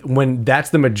 when that's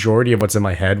the majority of what's in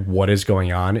my head, what is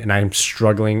going on, and I'm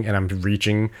struggling and I'm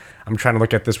trying to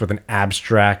look at this with an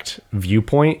abstract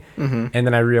viewpoint, and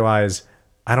then I realize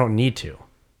I don't need to.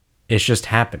 It's just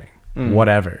happening,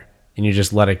 whatever, and you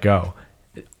just let it go.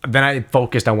 Then I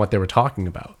focused on what they were talking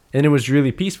about, and it was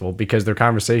really peaceful because their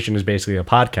conversation is basically a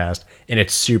podcast, and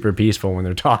it's super peaceful when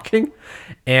they're talking.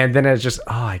 And then it's just,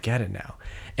 oh, I get it now.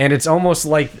 And it's almost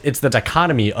like it's the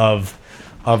dichotomy of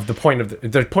the point of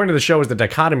the show is the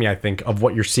dichotomy, I think, of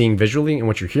what you're seeing visually and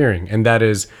what you're hearing. And that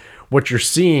is, what you're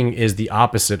seeing is the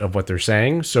opposite of what they're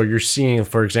saying. So you're seeing,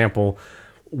 for example,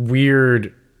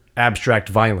 weird abstract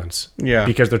violence. Yeah.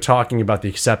 Because they're talking about the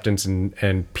acceptance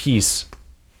and peace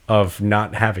of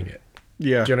not having it.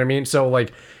 Yeah. Do you know what I mean? So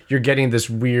like you're getting this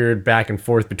weird back and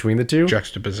forth between the two.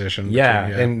 Juxtaposition. Yeah,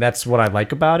 between, and that's what I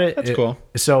like about it. That's cool.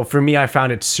 So for me, I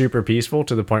found it super peaceful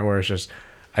to the point where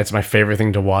it's my favorite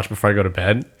thing to watch before I go to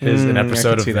bed is an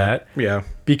episode of that. Yeah.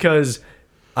 Because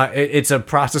it's a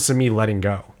process of me letting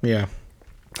go. Yeah.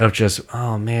 Of just,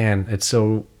 oh man, it's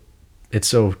so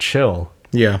chill.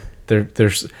 Yeah.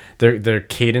 Their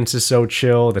cadence is so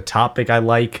chill. The topic I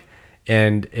like,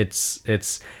 and it's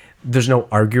there's no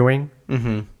arguing.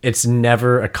 Mm-hmm. It's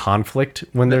never a conflict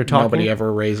when they're talking. Nobody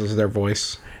ever raises their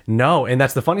voice. No, and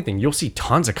that's the funny thing. You'll see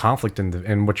tons of conflict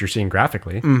in what you're seeing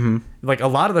graphically. Mm-hmm. Like a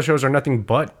lot of the shows are nothing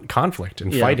but conflict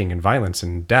and fighting and violence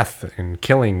and death and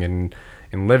killing and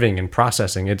living and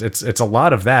processing. It's a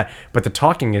lot of that, but the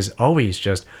talking is always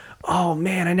just, oh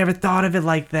man, I never thought of it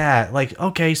like that. Like,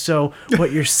 okay, so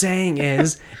what you're saying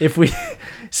is if we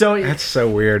so That's so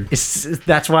weird.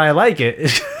 That's why I like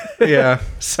it. Yeah.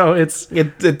 So it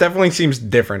definitely seems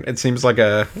different. It seems like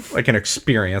an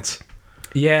experience.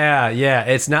 Yeah.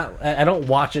 It's not. I don't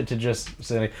watch it to just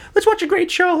say, let's watch a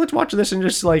great show. Let's watch this and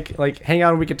just like hang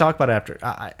out and we can talk about it after.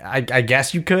 I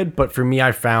guess you could, but for me,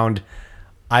 I found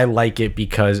I like it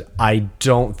because I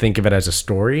don't think of it as a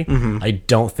story. Mm-hmm. I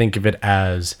don't think of it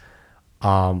as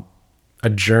a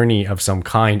journey of some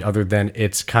kind, other than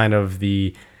it's kind of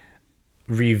the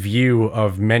review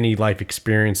of many life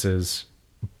experiences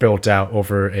built out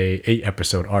over a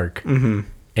 8-episode arc. Mm-hmm.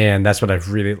 And that's what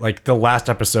I've really like. The last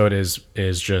episode is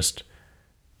just,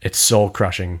 it's soul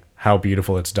crushing how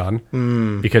beautiful it's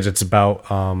done because it's about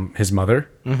his mother.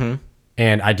 Mm-hmm.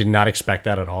 And I did not expect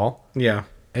that at all. Yeah.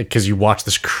 Because you watch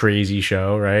this crazy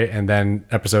show, right? And then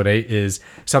episode 8 is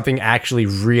something actually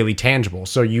really tangible.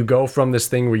 So you go from this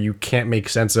thing where you can't make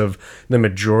sense of the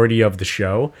majority of the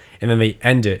show, and then they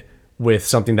end it with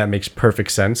something that makes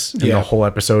perfect sense. And the whole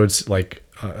episode's like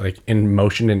in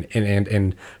motion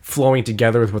and flowing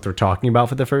together with what they're talking about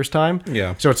for the first time.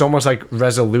 Yeah. So it's almost like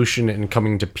resolution and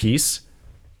coming to peace.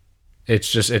 It's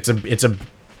just it's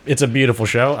a beautiful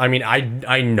show. I mean,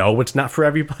 I know it's not for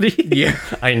everybody. Yeah.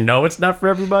 I know it's not for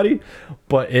everybody,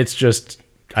 but it's just,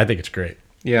 I think it's great.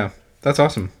 Yeah. That's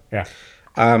awesome. Yeah.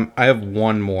 I have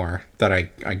one more that I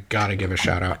gotta give a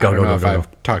shout out. I don't know if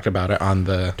I've talked about it on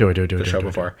the show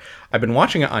before. I've been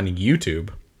watching it on YouTube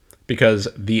because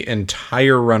the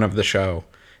entire run of the show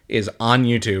is on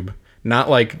YouTube, not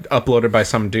like uploaded by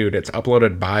some dude. It's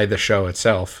uploaded by the show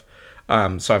itself.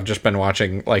 So I've just been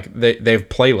watching, like, they have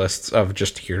playlists of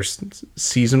just, here's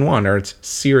season 1, or it's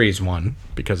series 1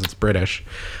 because it's British.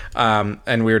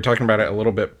 And we were talking about it a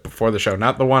little bit before the show.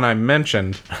 Not the one I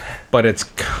mentioned, but it's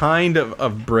kind of a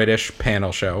British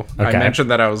panel show. Okay. I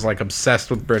mentioned that I was like obsessed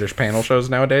with British panel shows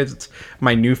nowadays. It's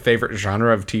my new favorite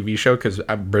genre of TV show because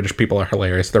British people are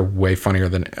hilarious. They're way funnier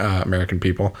than American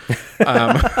people.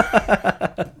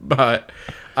 But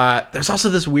there's also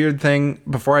this weird thing,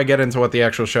 before I get into what the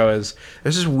actual show is,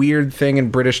 there's this weird thing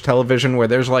in British television where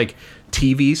there's like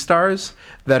TV stars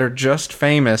that are just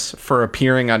famous for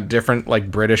appearing on different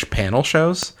like British panel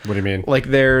shows. What do you mean? Like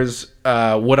there's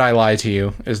Would I Lie to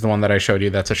You is the one that I showed you.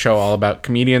 That's a show all about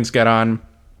comedians get on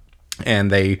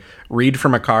and they read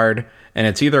from a card, and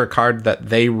it's either a card that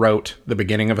they wrote the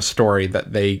beginning of a story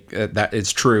that that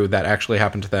is true, that actually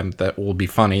happened to them, that will be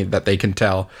funny, that they can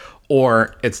tell,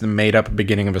 or it's the made-up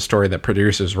beginning of a story that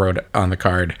producers wrote on the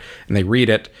card, and they read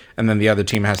it, and then the other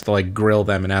team has to like grill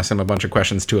them and ask them a bunch of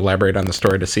questions to elaborate on the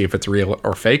story to see if it's real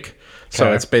or fake. Okay.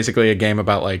 So it's basically a game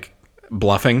about like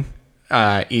bluffing,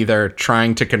 either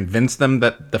trying to convince them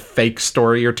that the fake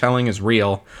story you're telling is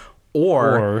real,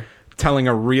 or telling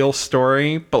a real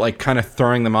story but like kind of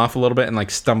throwing them off a little bit and like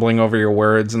stumbling over your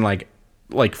words and like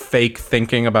fake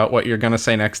thinking about what you're gonna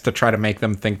say next to try to make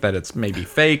them think that it's maybe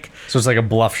fake. So it's like a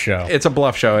bluff show. It's a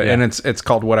bluff show, and it's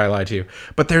called Would I Lie to You.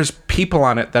 But there's people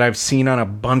on it that I've seen on a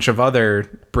bunch of other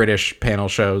British panel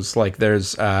shows. Like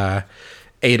there's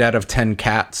 8 out of 10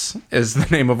 Cats is the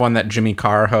name of one that Jimmy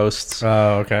Carr hosts.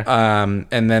 Oh, okay.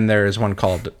 And then there's one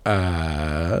called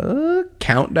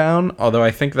Countdown, although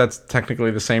I think that's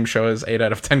technically the same show as 8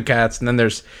 out of 10 Cats. And then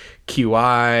there's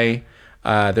QI.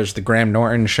 There's the Graham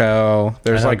Norton show.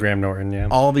 There's like Graham Norton, yeah.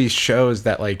 all these shows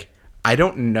that like I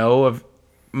don't know of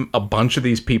a bunch of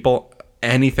these people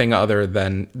anything other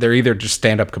than they're either just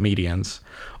stand-up comedians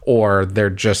or they're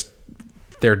just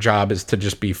their job is to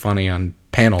just be funny on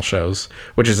panel shows,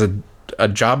 which is a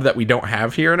job that we don't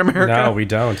have here in America. No, we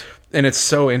don't. And it's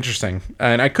so interesting.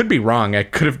 And I could be wrong. I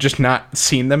could have just not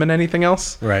seen them in anything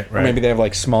else. Right. Or maybe they have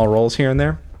like small roles here and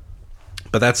there.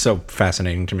 But that's so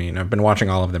fascinating to me. And I've been watching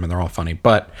all of them and they're all funny.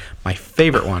 But my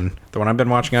favorite one, the one I've been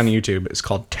watching on YouTube, is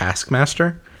called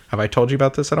Taskmaster. Have I told you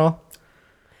about this at all?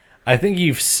 I think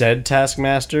you've said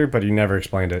Taskmaster, but you never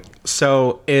explained it.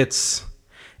 So it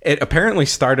apparently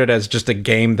started as just a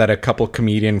game that a couple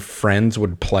comedian friends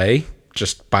would play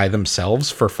just by themselves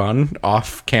for fun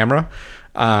off camera.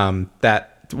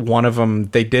 That one of them,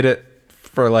 they did it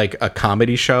for like a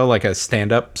comedy show, like a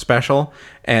stand-up special,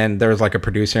 and there was like a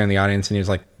producer in the audience and he was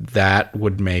like, that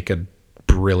would make a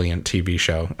brilliant TV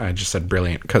show. I just said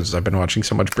brilliant because I've been watching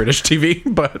so much British TV,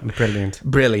 but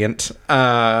brilliant.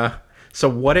 So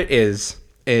what it is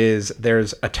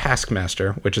there's a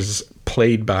Taskmaster, which is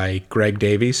played by Greg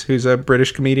Davies, who's a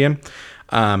British comedian.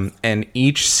 And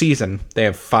each season they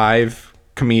have 5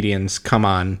 comedians come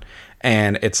on,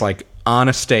 and it's like on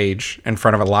a stage in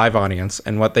front of a live audience.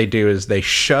 And what they do is they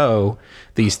show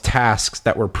these tasks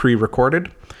that were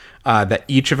pre-recorded that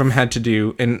each of them had to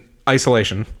do in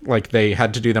isolation. Like they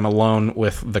had to do them alone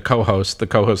with the co-host. The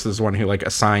co-host is the one who like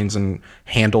assigns and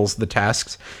handles the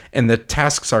tasks, and the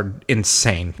tasks are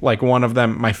insane. Like one of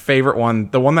them, my favorite one,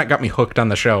 the one that got me hooked on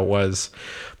the show, was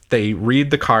they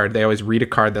read the card. They always read a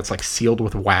card that's like sealed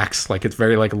with wax, like it's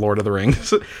very like Lord of the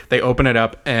Rings. They open it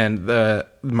up, and the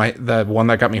one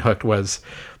that got me hooked was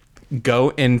go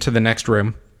into the next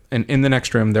room, and in the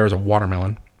next room there's a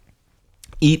watermelon.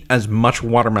 Eat as much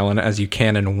watermelon as you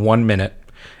can in 1 minute.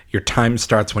 Your time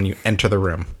starts when you enter the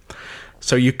room.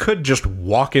 So you could just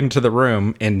walk into the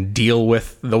room and deal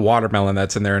with the watermelon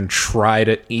that's in there and try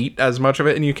to eat as much of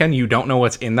it and you can. You don't know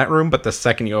what's in that room, but the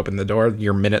second you open the door,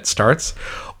 your minute starts.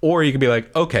 Or you could be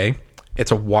like, okay,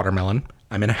 it's a watermelon.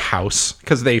 I'm in a house,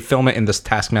 because they film it in this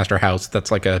Taskmaster house.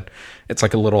 That's like it's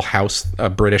like a little house, a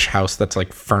British house that's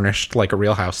like furnished like a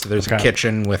real house. So there's a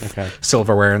kitchen with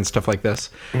silverware and stuff like this.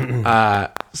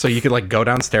 So you could like go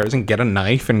downstairs and get a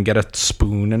knife and get a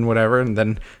spoon and whatever, and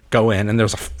then go in, and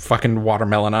there's a fucking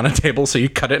watermelon on a table. So you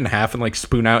cut it in half and like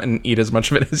spoon out and eat as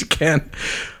much of it as you can.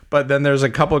 But then there's a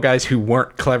couple guys who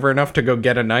weren't clever enough to go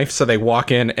get a knife, so they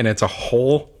walk in and it's a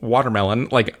whole watermelon,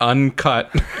 like uncut.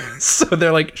 So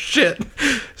they're like, shit.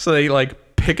 So they like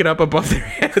pick it up above their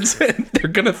heads and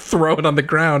they're gonna throw it on the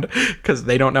ground because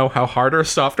they don't know how hard or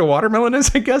soft a watermelon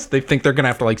is, I guess. They think they're gonna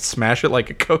have to like smash it like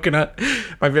a coconut.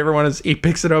 My favorite one is he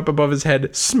picks it up above his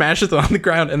head, smashes it on the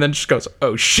ground, and then just goes,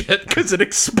 oh shit, because it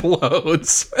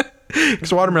explodes.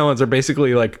 Because watermelons are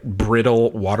basically like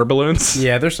brittle water balloons.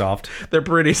 Yeah, they're soft. They're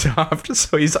pretty soft.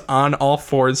 So he's on all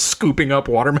fours, scooping up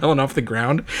watermelon off the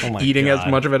ground, eating as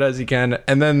much of it as he can.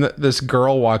 And then this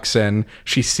girl walks in.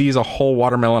 She sees a whole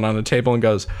watermelon on the table and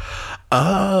goes,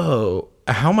 oh,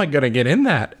 how am I going to get in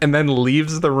that? And then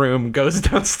leaves the room, goes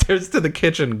downstairs to the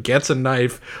kitchen, gets a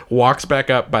knife, walks back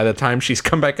up. By the time she's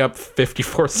come back up,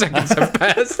 54 seconds have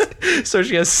passed. So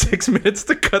she has 6 minutes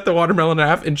to cut the watermelon in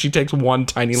half, and she takes one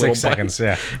tiny little 6 seconds,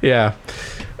 bite. Yeah.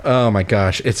 Oh my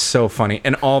gosh, it's so funny.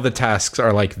 And all the tasks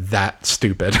are like that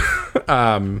stupid.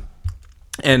 And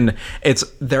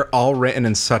they're all written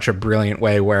in such a brilliant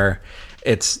way where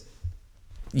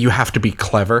you have to be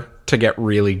clever to get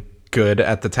really good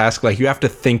at the task. Like you have to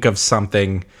think of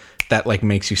something that like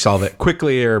makes you solve it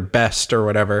quickly or best or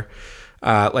whatever.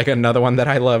 Like another one that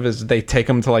I love is they take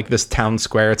them to like this town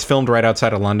square. It's filmed right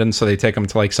outside of London, so they take them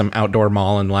to like some outdoor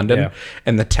mall in London. Yeah.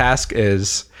 And the task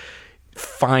is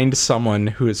find someone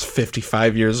who is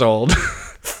 55 years old.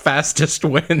 Fastest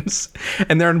wins.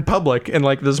 And they're in public in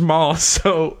like this mall,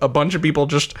 so a bunch of people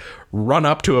just run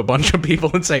up to a bunch of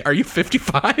people and say, are you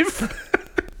 55?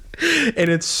 And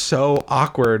it's so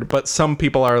awkward, but some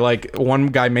people are like, one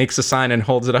guy makes a sign and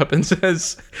holds it up and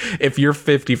says, if you're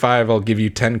 55, I'll give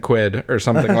you 10 quid or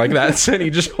something like that. And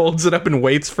he just holds it up and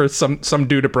waits for some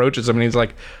dude approaches him and he's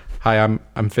like, hi,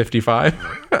 I'm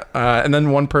 55. And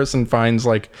then one person finds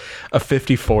like a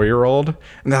 54-year-old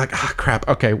and they're like, ah, crap.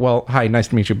 Okay, well, hi, nice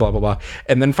to meet you, blah, blah, blah.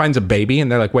 And then finds a baby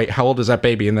and they're like, wait, how old is that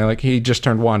baby? And they're like, he just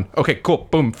turned 1. Okay, cool.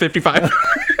 Boom, 55.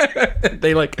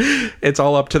 They like, it's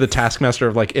all up to the Taskmaster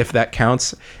of like, if that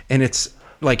counts. And it's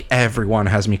like everyone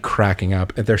has me cracking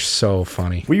up. They're so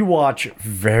funny. We watch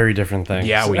very different things.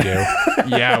 Yeah, we do.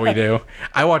 Yeah, we do.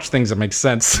 I watch things that make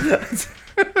sense.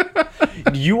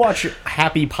 You watch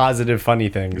happy, positive, funny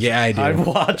things. Yeah, I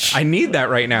do. I need that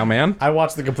right now, man. I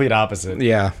watch the complete opposite.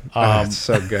 Yeah. It's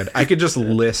so good. I could just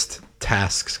list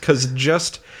tasks because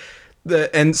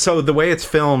so the way it's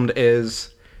filmed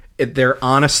is they're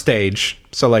on a stage.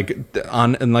 So like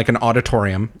in like an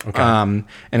auditorium. Okay. And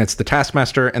it's the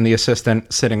taskmaster and the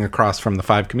assistant sitting across from the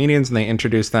 5 comedians, and they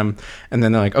introduce them, and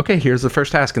then they're like, okay, here's the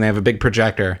first task. And they have a big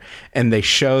projector and they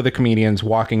show the comedians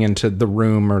walking into the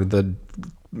room or the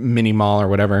mini mall or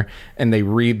whatever, and they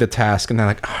read the task, and they're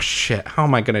like, oh shit, how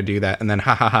am I gonna do that? And then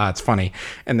it's funny,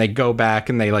 and they go back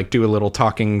and they like do a little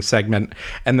talking segment,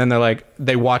 and then they're like,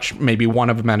 they watch maybe one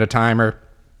of them at a time or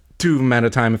 2 of them at a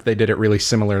time if they did it really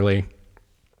similarly,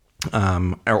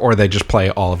 or they just play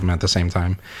all of them at the same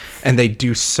time, and they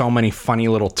do so many funny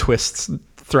little twists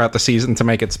throughout the season to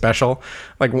make it special.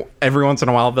 Like every once in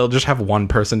a while they'll just have one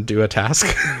person do a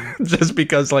task just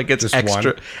because like it's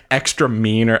just extra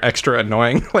mean or extra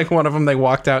annoying. Like one of them, they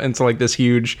walked out into like this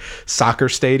huge soccer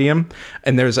stadium,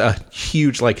 and there's a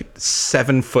huge like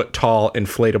 7-foot tall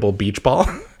inflatable beach ball.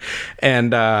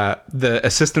 And the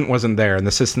assistant wasn't there, and the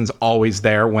assistant's always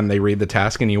there when they read the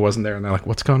task, and he wasn't there, and they're like,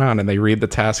 what's going on? And they read the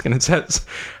task, and it says,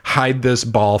 hide this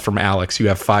ball from Alex, you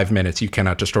have 5 minutes, you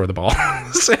cannot destroy the ball.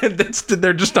 So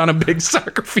they're just on a big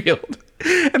soccer field,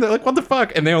 and they're like, what the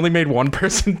fuck? And they only made one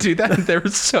person do that, and they were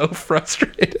so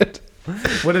frustrated.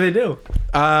 What do they do?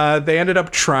 They ended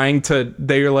up trying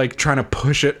to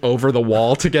push it over the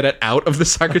wall to get it out of the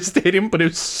soccer stadium, but it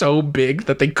was so big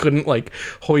that they couldn't like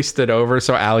hoist it over.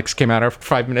 So Alex came out after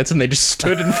 5 minutes, and they just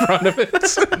stood in front of it.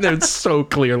 They're so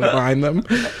clearly behind them.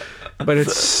 But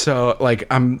it's so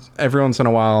like every once in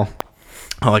a while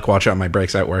I'll like watch it on my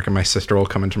breaks at work, and my sister will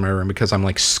come into my room because I'm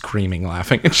like screaming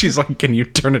laughing, and she's like, can you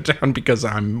turn it down because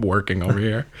I'm working over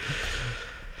here?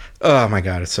 Oh my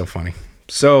god, it's so funny.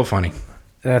 So funny.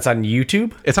 And that's on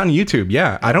YouTube? It's on YouTube,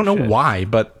 yeah. I don't know why,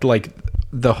 but like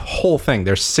the whole thing,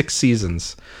 there's 6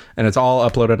 seasons, and it's all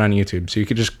uploaded on YouTube. So you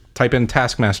could just type in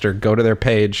Taskmaster, go to their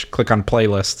page, click on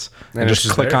playlists, and just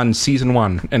click on season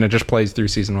 1, and it just plays through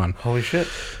season 1. Holy shit.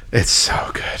 It's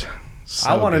so good.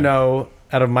 I want to know,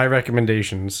 out of my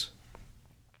recommendations,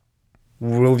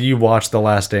 will you watch The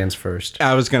Last Dance first?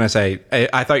 I was going to say,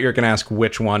 I thought you were going to ask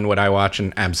which one would I watch,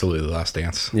 and absolutely Last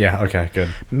Dance. Yeah, okay,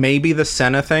 good. Maybe the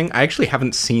Senna thing. I actually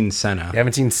haven't seen Senna. You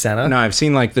haven't seen Senna? No, I've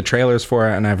seen like the trailers for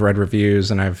it, and I've read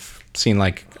reviews, and I've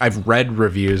read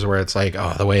reviews where it's like,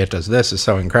 oh, the way it does this is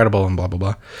so incredible, and blah, blah,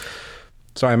 blah.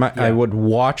 So I would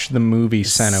watch the movie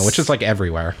Senna, which is like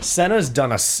everywhere. Senna's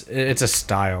done it's a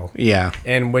style. Yeah.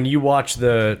 And when you watch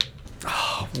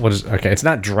it's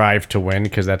not Drive to Win,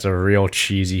 because that's a real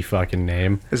cheesy fucking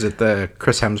name. Is it the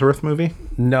Chris Hemsworth movie?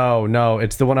 No,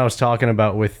 it's the one I was talking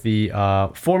about with the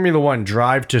Formula One,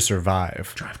 Drive to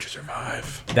Survive. Drive to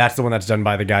Survive. That's the one that's done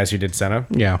by the guys who did Senna.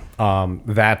 Yeah.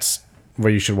 That's what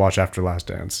you should watch after Last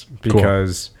Dance,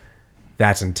 because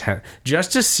that's intense.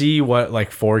 Just to see what like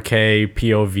 4K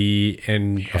POV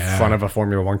in front of a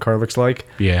Formula One car looks like.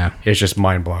 Yeah. It's just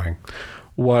mind blowing.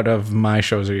 What of my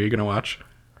shows are you going to watch?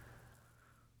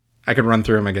 I could run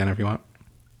through them again if you want.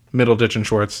 Middleditch and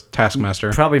Schwartz,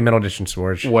 Taskmaster. Probably Middleditch and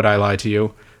Schwartz. Would I Lie to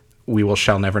You? We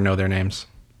Shall Never Know Their Names.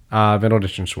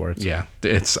 Middleditch and Schwartz. Yeah,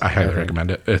 I highly recommend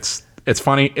it. It's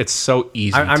funny. It's so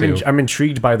easy. I'm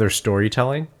intrigued by their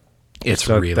storytelling. It's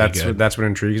really good. That's what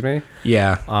intrigues me.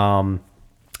 Yeah.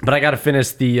 But I got to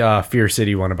finish the Fear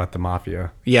City one about the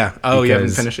mafia. Yeah. Oh, you haven't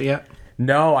finished it yet?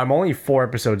 No, I'm only 4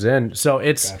 episodes in. So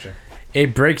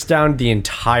it breaks down the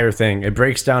entire thing. It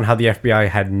breaks down how the FBI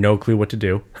had no clue what to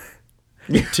do.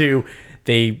 To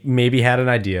they maybe had an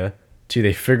idea. To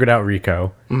they figured out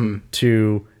RICO.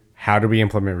 To how do we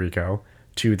implement RICO.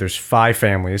 To there's 5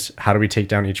 families. How do we take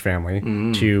down each family?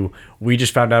 To we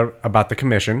just found out about the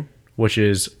commission, which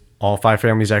is all 5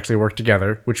 families actually work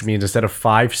together, which means instead of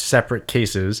 5 separate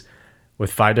cases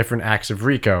with 5 different acts of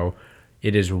RICO,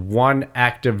 it is one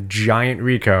active giant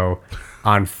RICO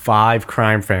on 5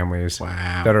 crime families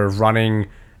that are running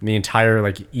the entire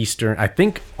like eastern, I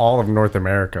think all of North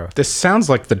America. This sounds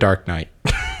like The Dark Knight.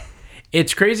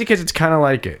 It's crazy because it's kind of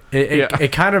like it.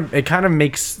 It kind of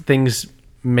makes things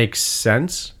make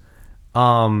sense.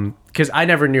 Because I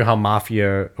never knew how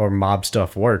mafia or mob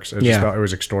stuff works. I just thought it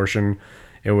was extortion.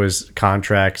 It was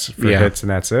contracts for hits, and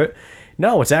that's it.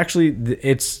 No, it's actually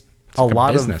it's a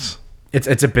lot business.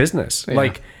 It's a business. Yeah.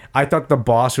 Like I thought the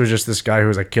boss was just this guy who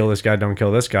was like, kill this guy, don't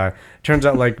kill this guy. Turns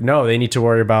out like no, they need to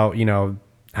worry about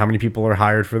how many people are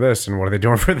hired for this and what are they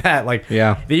doing for that? Like,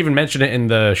 Yeah. they even mention it in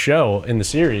the show, in the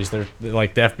series. They're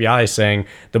like, the FBI is saying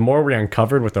the more we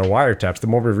uncovered with our wiretaps, the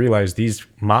more we realized these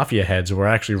mafia heads were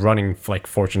actually running like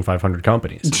Fortune 500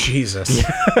 companies. Jesus.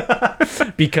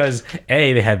 Because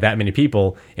A, they had that many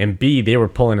people, and B, they were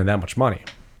pulling in that much money.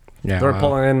 Yeah. They were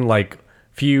pulling in like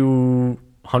few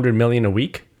 $100 million a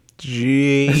week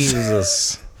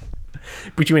Jesus.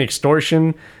 between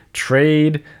extortion,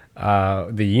 trade,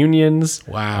 the unions,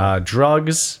 Wow.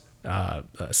 drugs,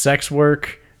 sex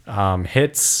work,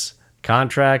 hits,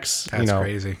 contracts, That's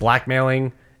crazy.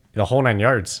 blackmailing, the whole 9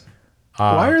 yards.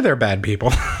 Why are there bad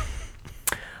people?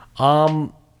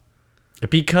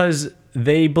 Because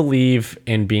they believe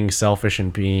in being selfish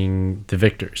and being the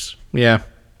victors. Yeah.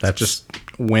 That's just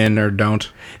win or don't.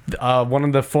 One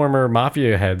of the former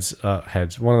mafia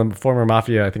one of the former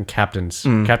mafia, I think captains or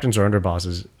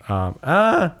underbosses,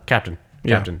 captain.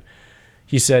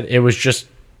 He said that was just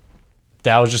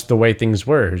the way things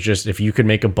were. It was just, if you could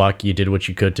make a buck, you did what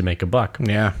you could to make a buck.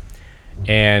 Yeah.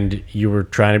 And you were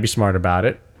trying to be smart about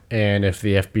it. And if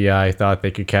the FBI thought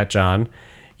they could catch on,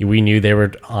 we knew they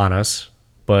were on us,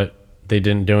 but they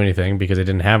didn't do anything because they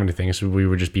didn't have anything. So we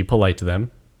would just be polite to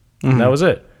them. And that was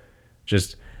it.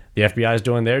 Just, the FBI is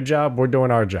doing their job, we're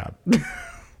doing our job.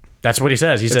 That's what he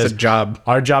says. He says, a job.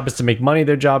 Our job is to make money,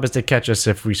 their job is to catch us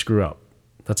if we screw up.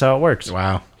 That's how it works.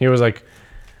 Wow. He was like,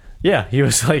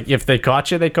 if they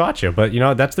caught you, they caught you. But,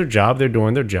 that's their job. They're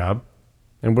doing their job.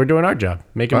 And we're doing our job,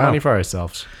 making Wow. money for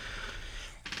ourselves.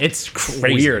 It's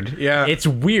crazy. Weird. Yeah. It's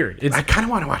weird. It's I kind of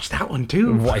want to watch that one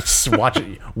too.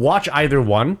 watch either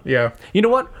one. Yeah. You know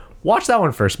what? Watch that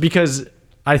one first, because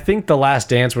I think The Last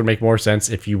Dance would make more sense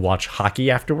if you watch hockey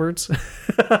afterwards,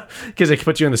 because it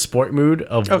puts you in the sport mood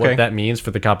of what that means for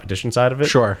the competition side of it.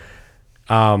 Sure.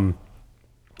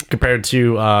 Compared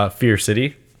to Fear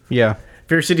City. Yeah.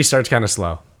 Fear City starts kind of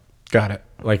slow. Got it.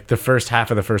 Like the first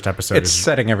half of the first episode. It's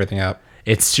setting everything up.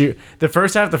 The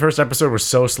first half of the first episode was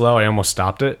so slow I almost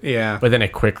stopped it. Yeah. But then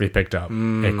it quickly picked up.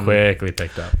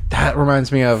 That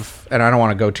reminds me of, and I don't want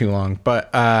to go too long,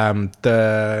 but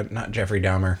not Jeffrey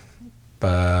Dahmer,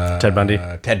 but Ted Bundy.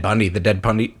 The Dead Bundy, The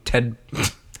Bundy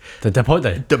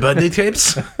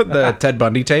tapes, the Ted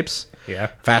Bundy tapes.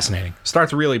 Yeah. Fascinating.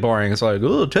 Starts really boring. It's like,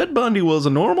 oh, Ted Bundy was a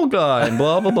normal guy and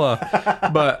blah, blah, blah.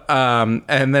 But,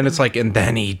 and then it's like, and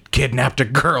then he kidnapped a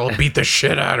girl, beat the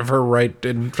shit out of her right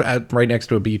next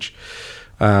to a beach.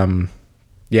 Yeah.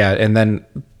 And then,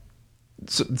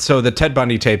 so the Ted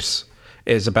Bundy tapes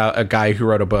is about a guy who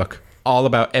wrote a book all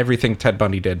about everything Ted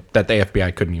Bundy did that the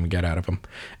FBI couldn't even get out of him.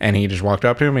 And he just walked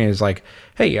up to him and he's like,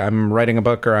 hey, I'm writing a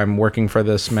book, or I'm working for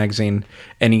this magazine.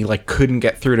 And he like couldn't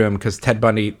get through to him because Ted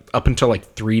Bundy, up until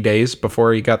like 3 days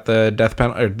before he got the death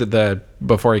penalty, or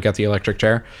before he got the electric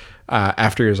chair,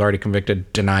 after he was already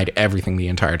convicted, denied everything the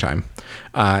entire time.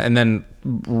 And then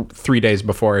 3 days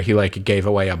before, he like gave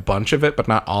away a bunch of it, but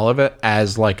not all of it,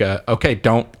 as like okay,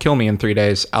 don't kill me in 3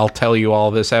 days. I'll tell you all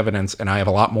this evidence, and I have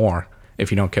a lot more if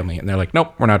you don't kill me. And they're like,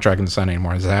 nope, we're not tracking the sun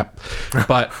anymore. Zap.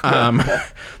 But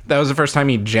that was the first time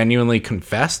he genuinely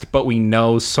confessed, but we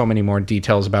know so many more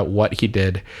details about what he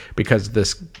did because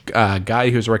this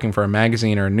guy who's working for a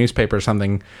magazine or a newspaper or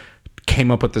something came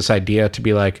up with this idea to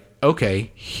be like,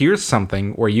 okay, here's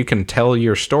something where you can tell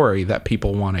your story that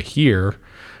people want to hear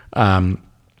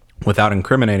without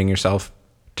incriminating yourself.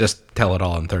 Just tell it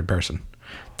all in third person.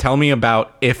 Tell me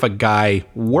about if a guy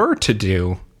were to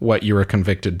do what you were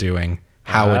convicted doing,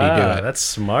 how would he do it? That's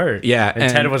smart. Yeah,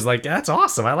 And Ted was like, that's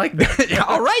awesome. I like that.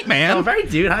 All right, man. All right,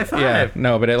 dude. High five. Yeah,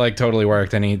 no, but it like totally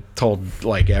worked, and he told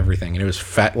like everything, and it was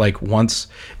fat. Like once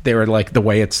they were like the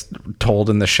way it's told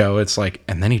in the show, it's like,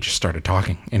 and then he just started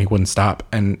talking, and he wouldn't stop,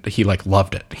 and he like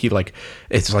loved it. He like,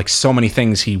 it's like so many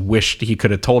things he wished he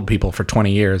could have told people for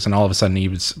 20 years, and all of a sudden he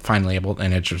was finally able,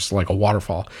 and it's just like a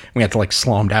waterfall. We had to like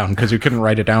slow him down because we couldn't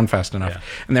write it down fast enough,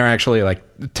 and they're actually like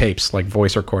tapes, like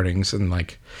voice recordings, and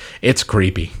like it's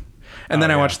creepy. And then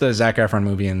I watched the Zac Efron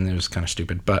movie, and it was kind of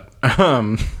stupid, but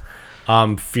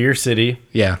Fear City,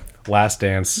 yeah, Last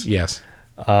Dance, yes,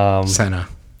 Senna,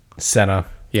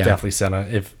 Yeah. definitely Senna.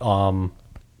 If I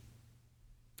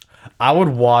would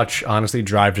watch honestly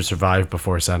Drive to Survive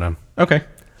before Senna, okay,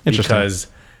 interesting. because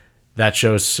that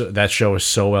show is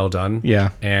so well done. Yeah.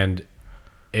 And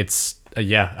it's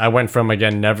I went from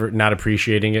again never not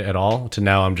appreciating it at all to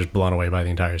now I'm just blown away by the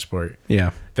entire sport.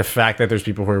 Yeah. The fact that there's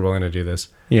people who are willing to do this.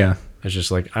 Yeah. It's just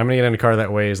like, I'm gonna get in a car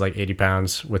that weighs like 80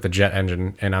 pounds with a jet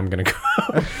engine, and I'm gonna go.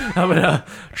 I'm gonna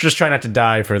just try not to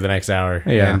die for the next hour.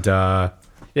 Yeah. And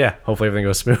hopefully everything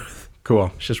goes smooth.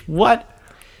 Cool. It's just what,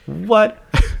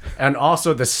 and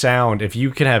also the sound. If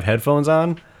you can have headphones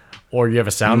on, or you have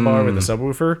a sound bar with a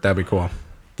subwoofer, That'd be cool.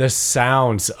 The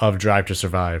sounds of Drive to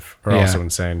Survive are Yeah. also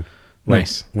insane. Like,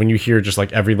 Nice. when you hear just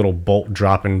like every little bolt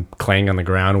drop and clang on the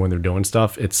ground when they're doing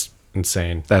stuff, it's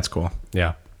insane. That's cool.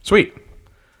 Yeah. Sweet.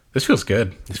 This feels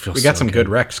good. feels We got so some good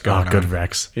good. recs going Good on.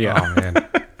 Rex. Yeah. Oh man.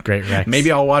 Great Rex.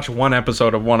 Maybe I'll watch one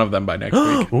episode of one of them by next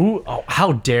week. Ooh, oh,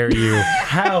 how dare you?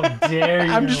 How dare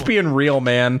you? I'm just being real,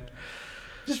 man.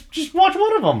 just watch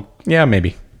one of them. Yeah,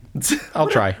 maybe. I'll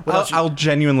try. I'll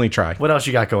genuinely try. What else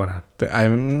you got going on?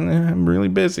 I'm really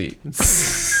busy.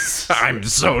 I'm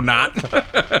so not.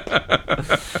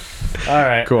 All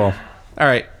right. Cool. All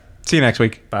right. See you next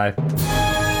week. Bye.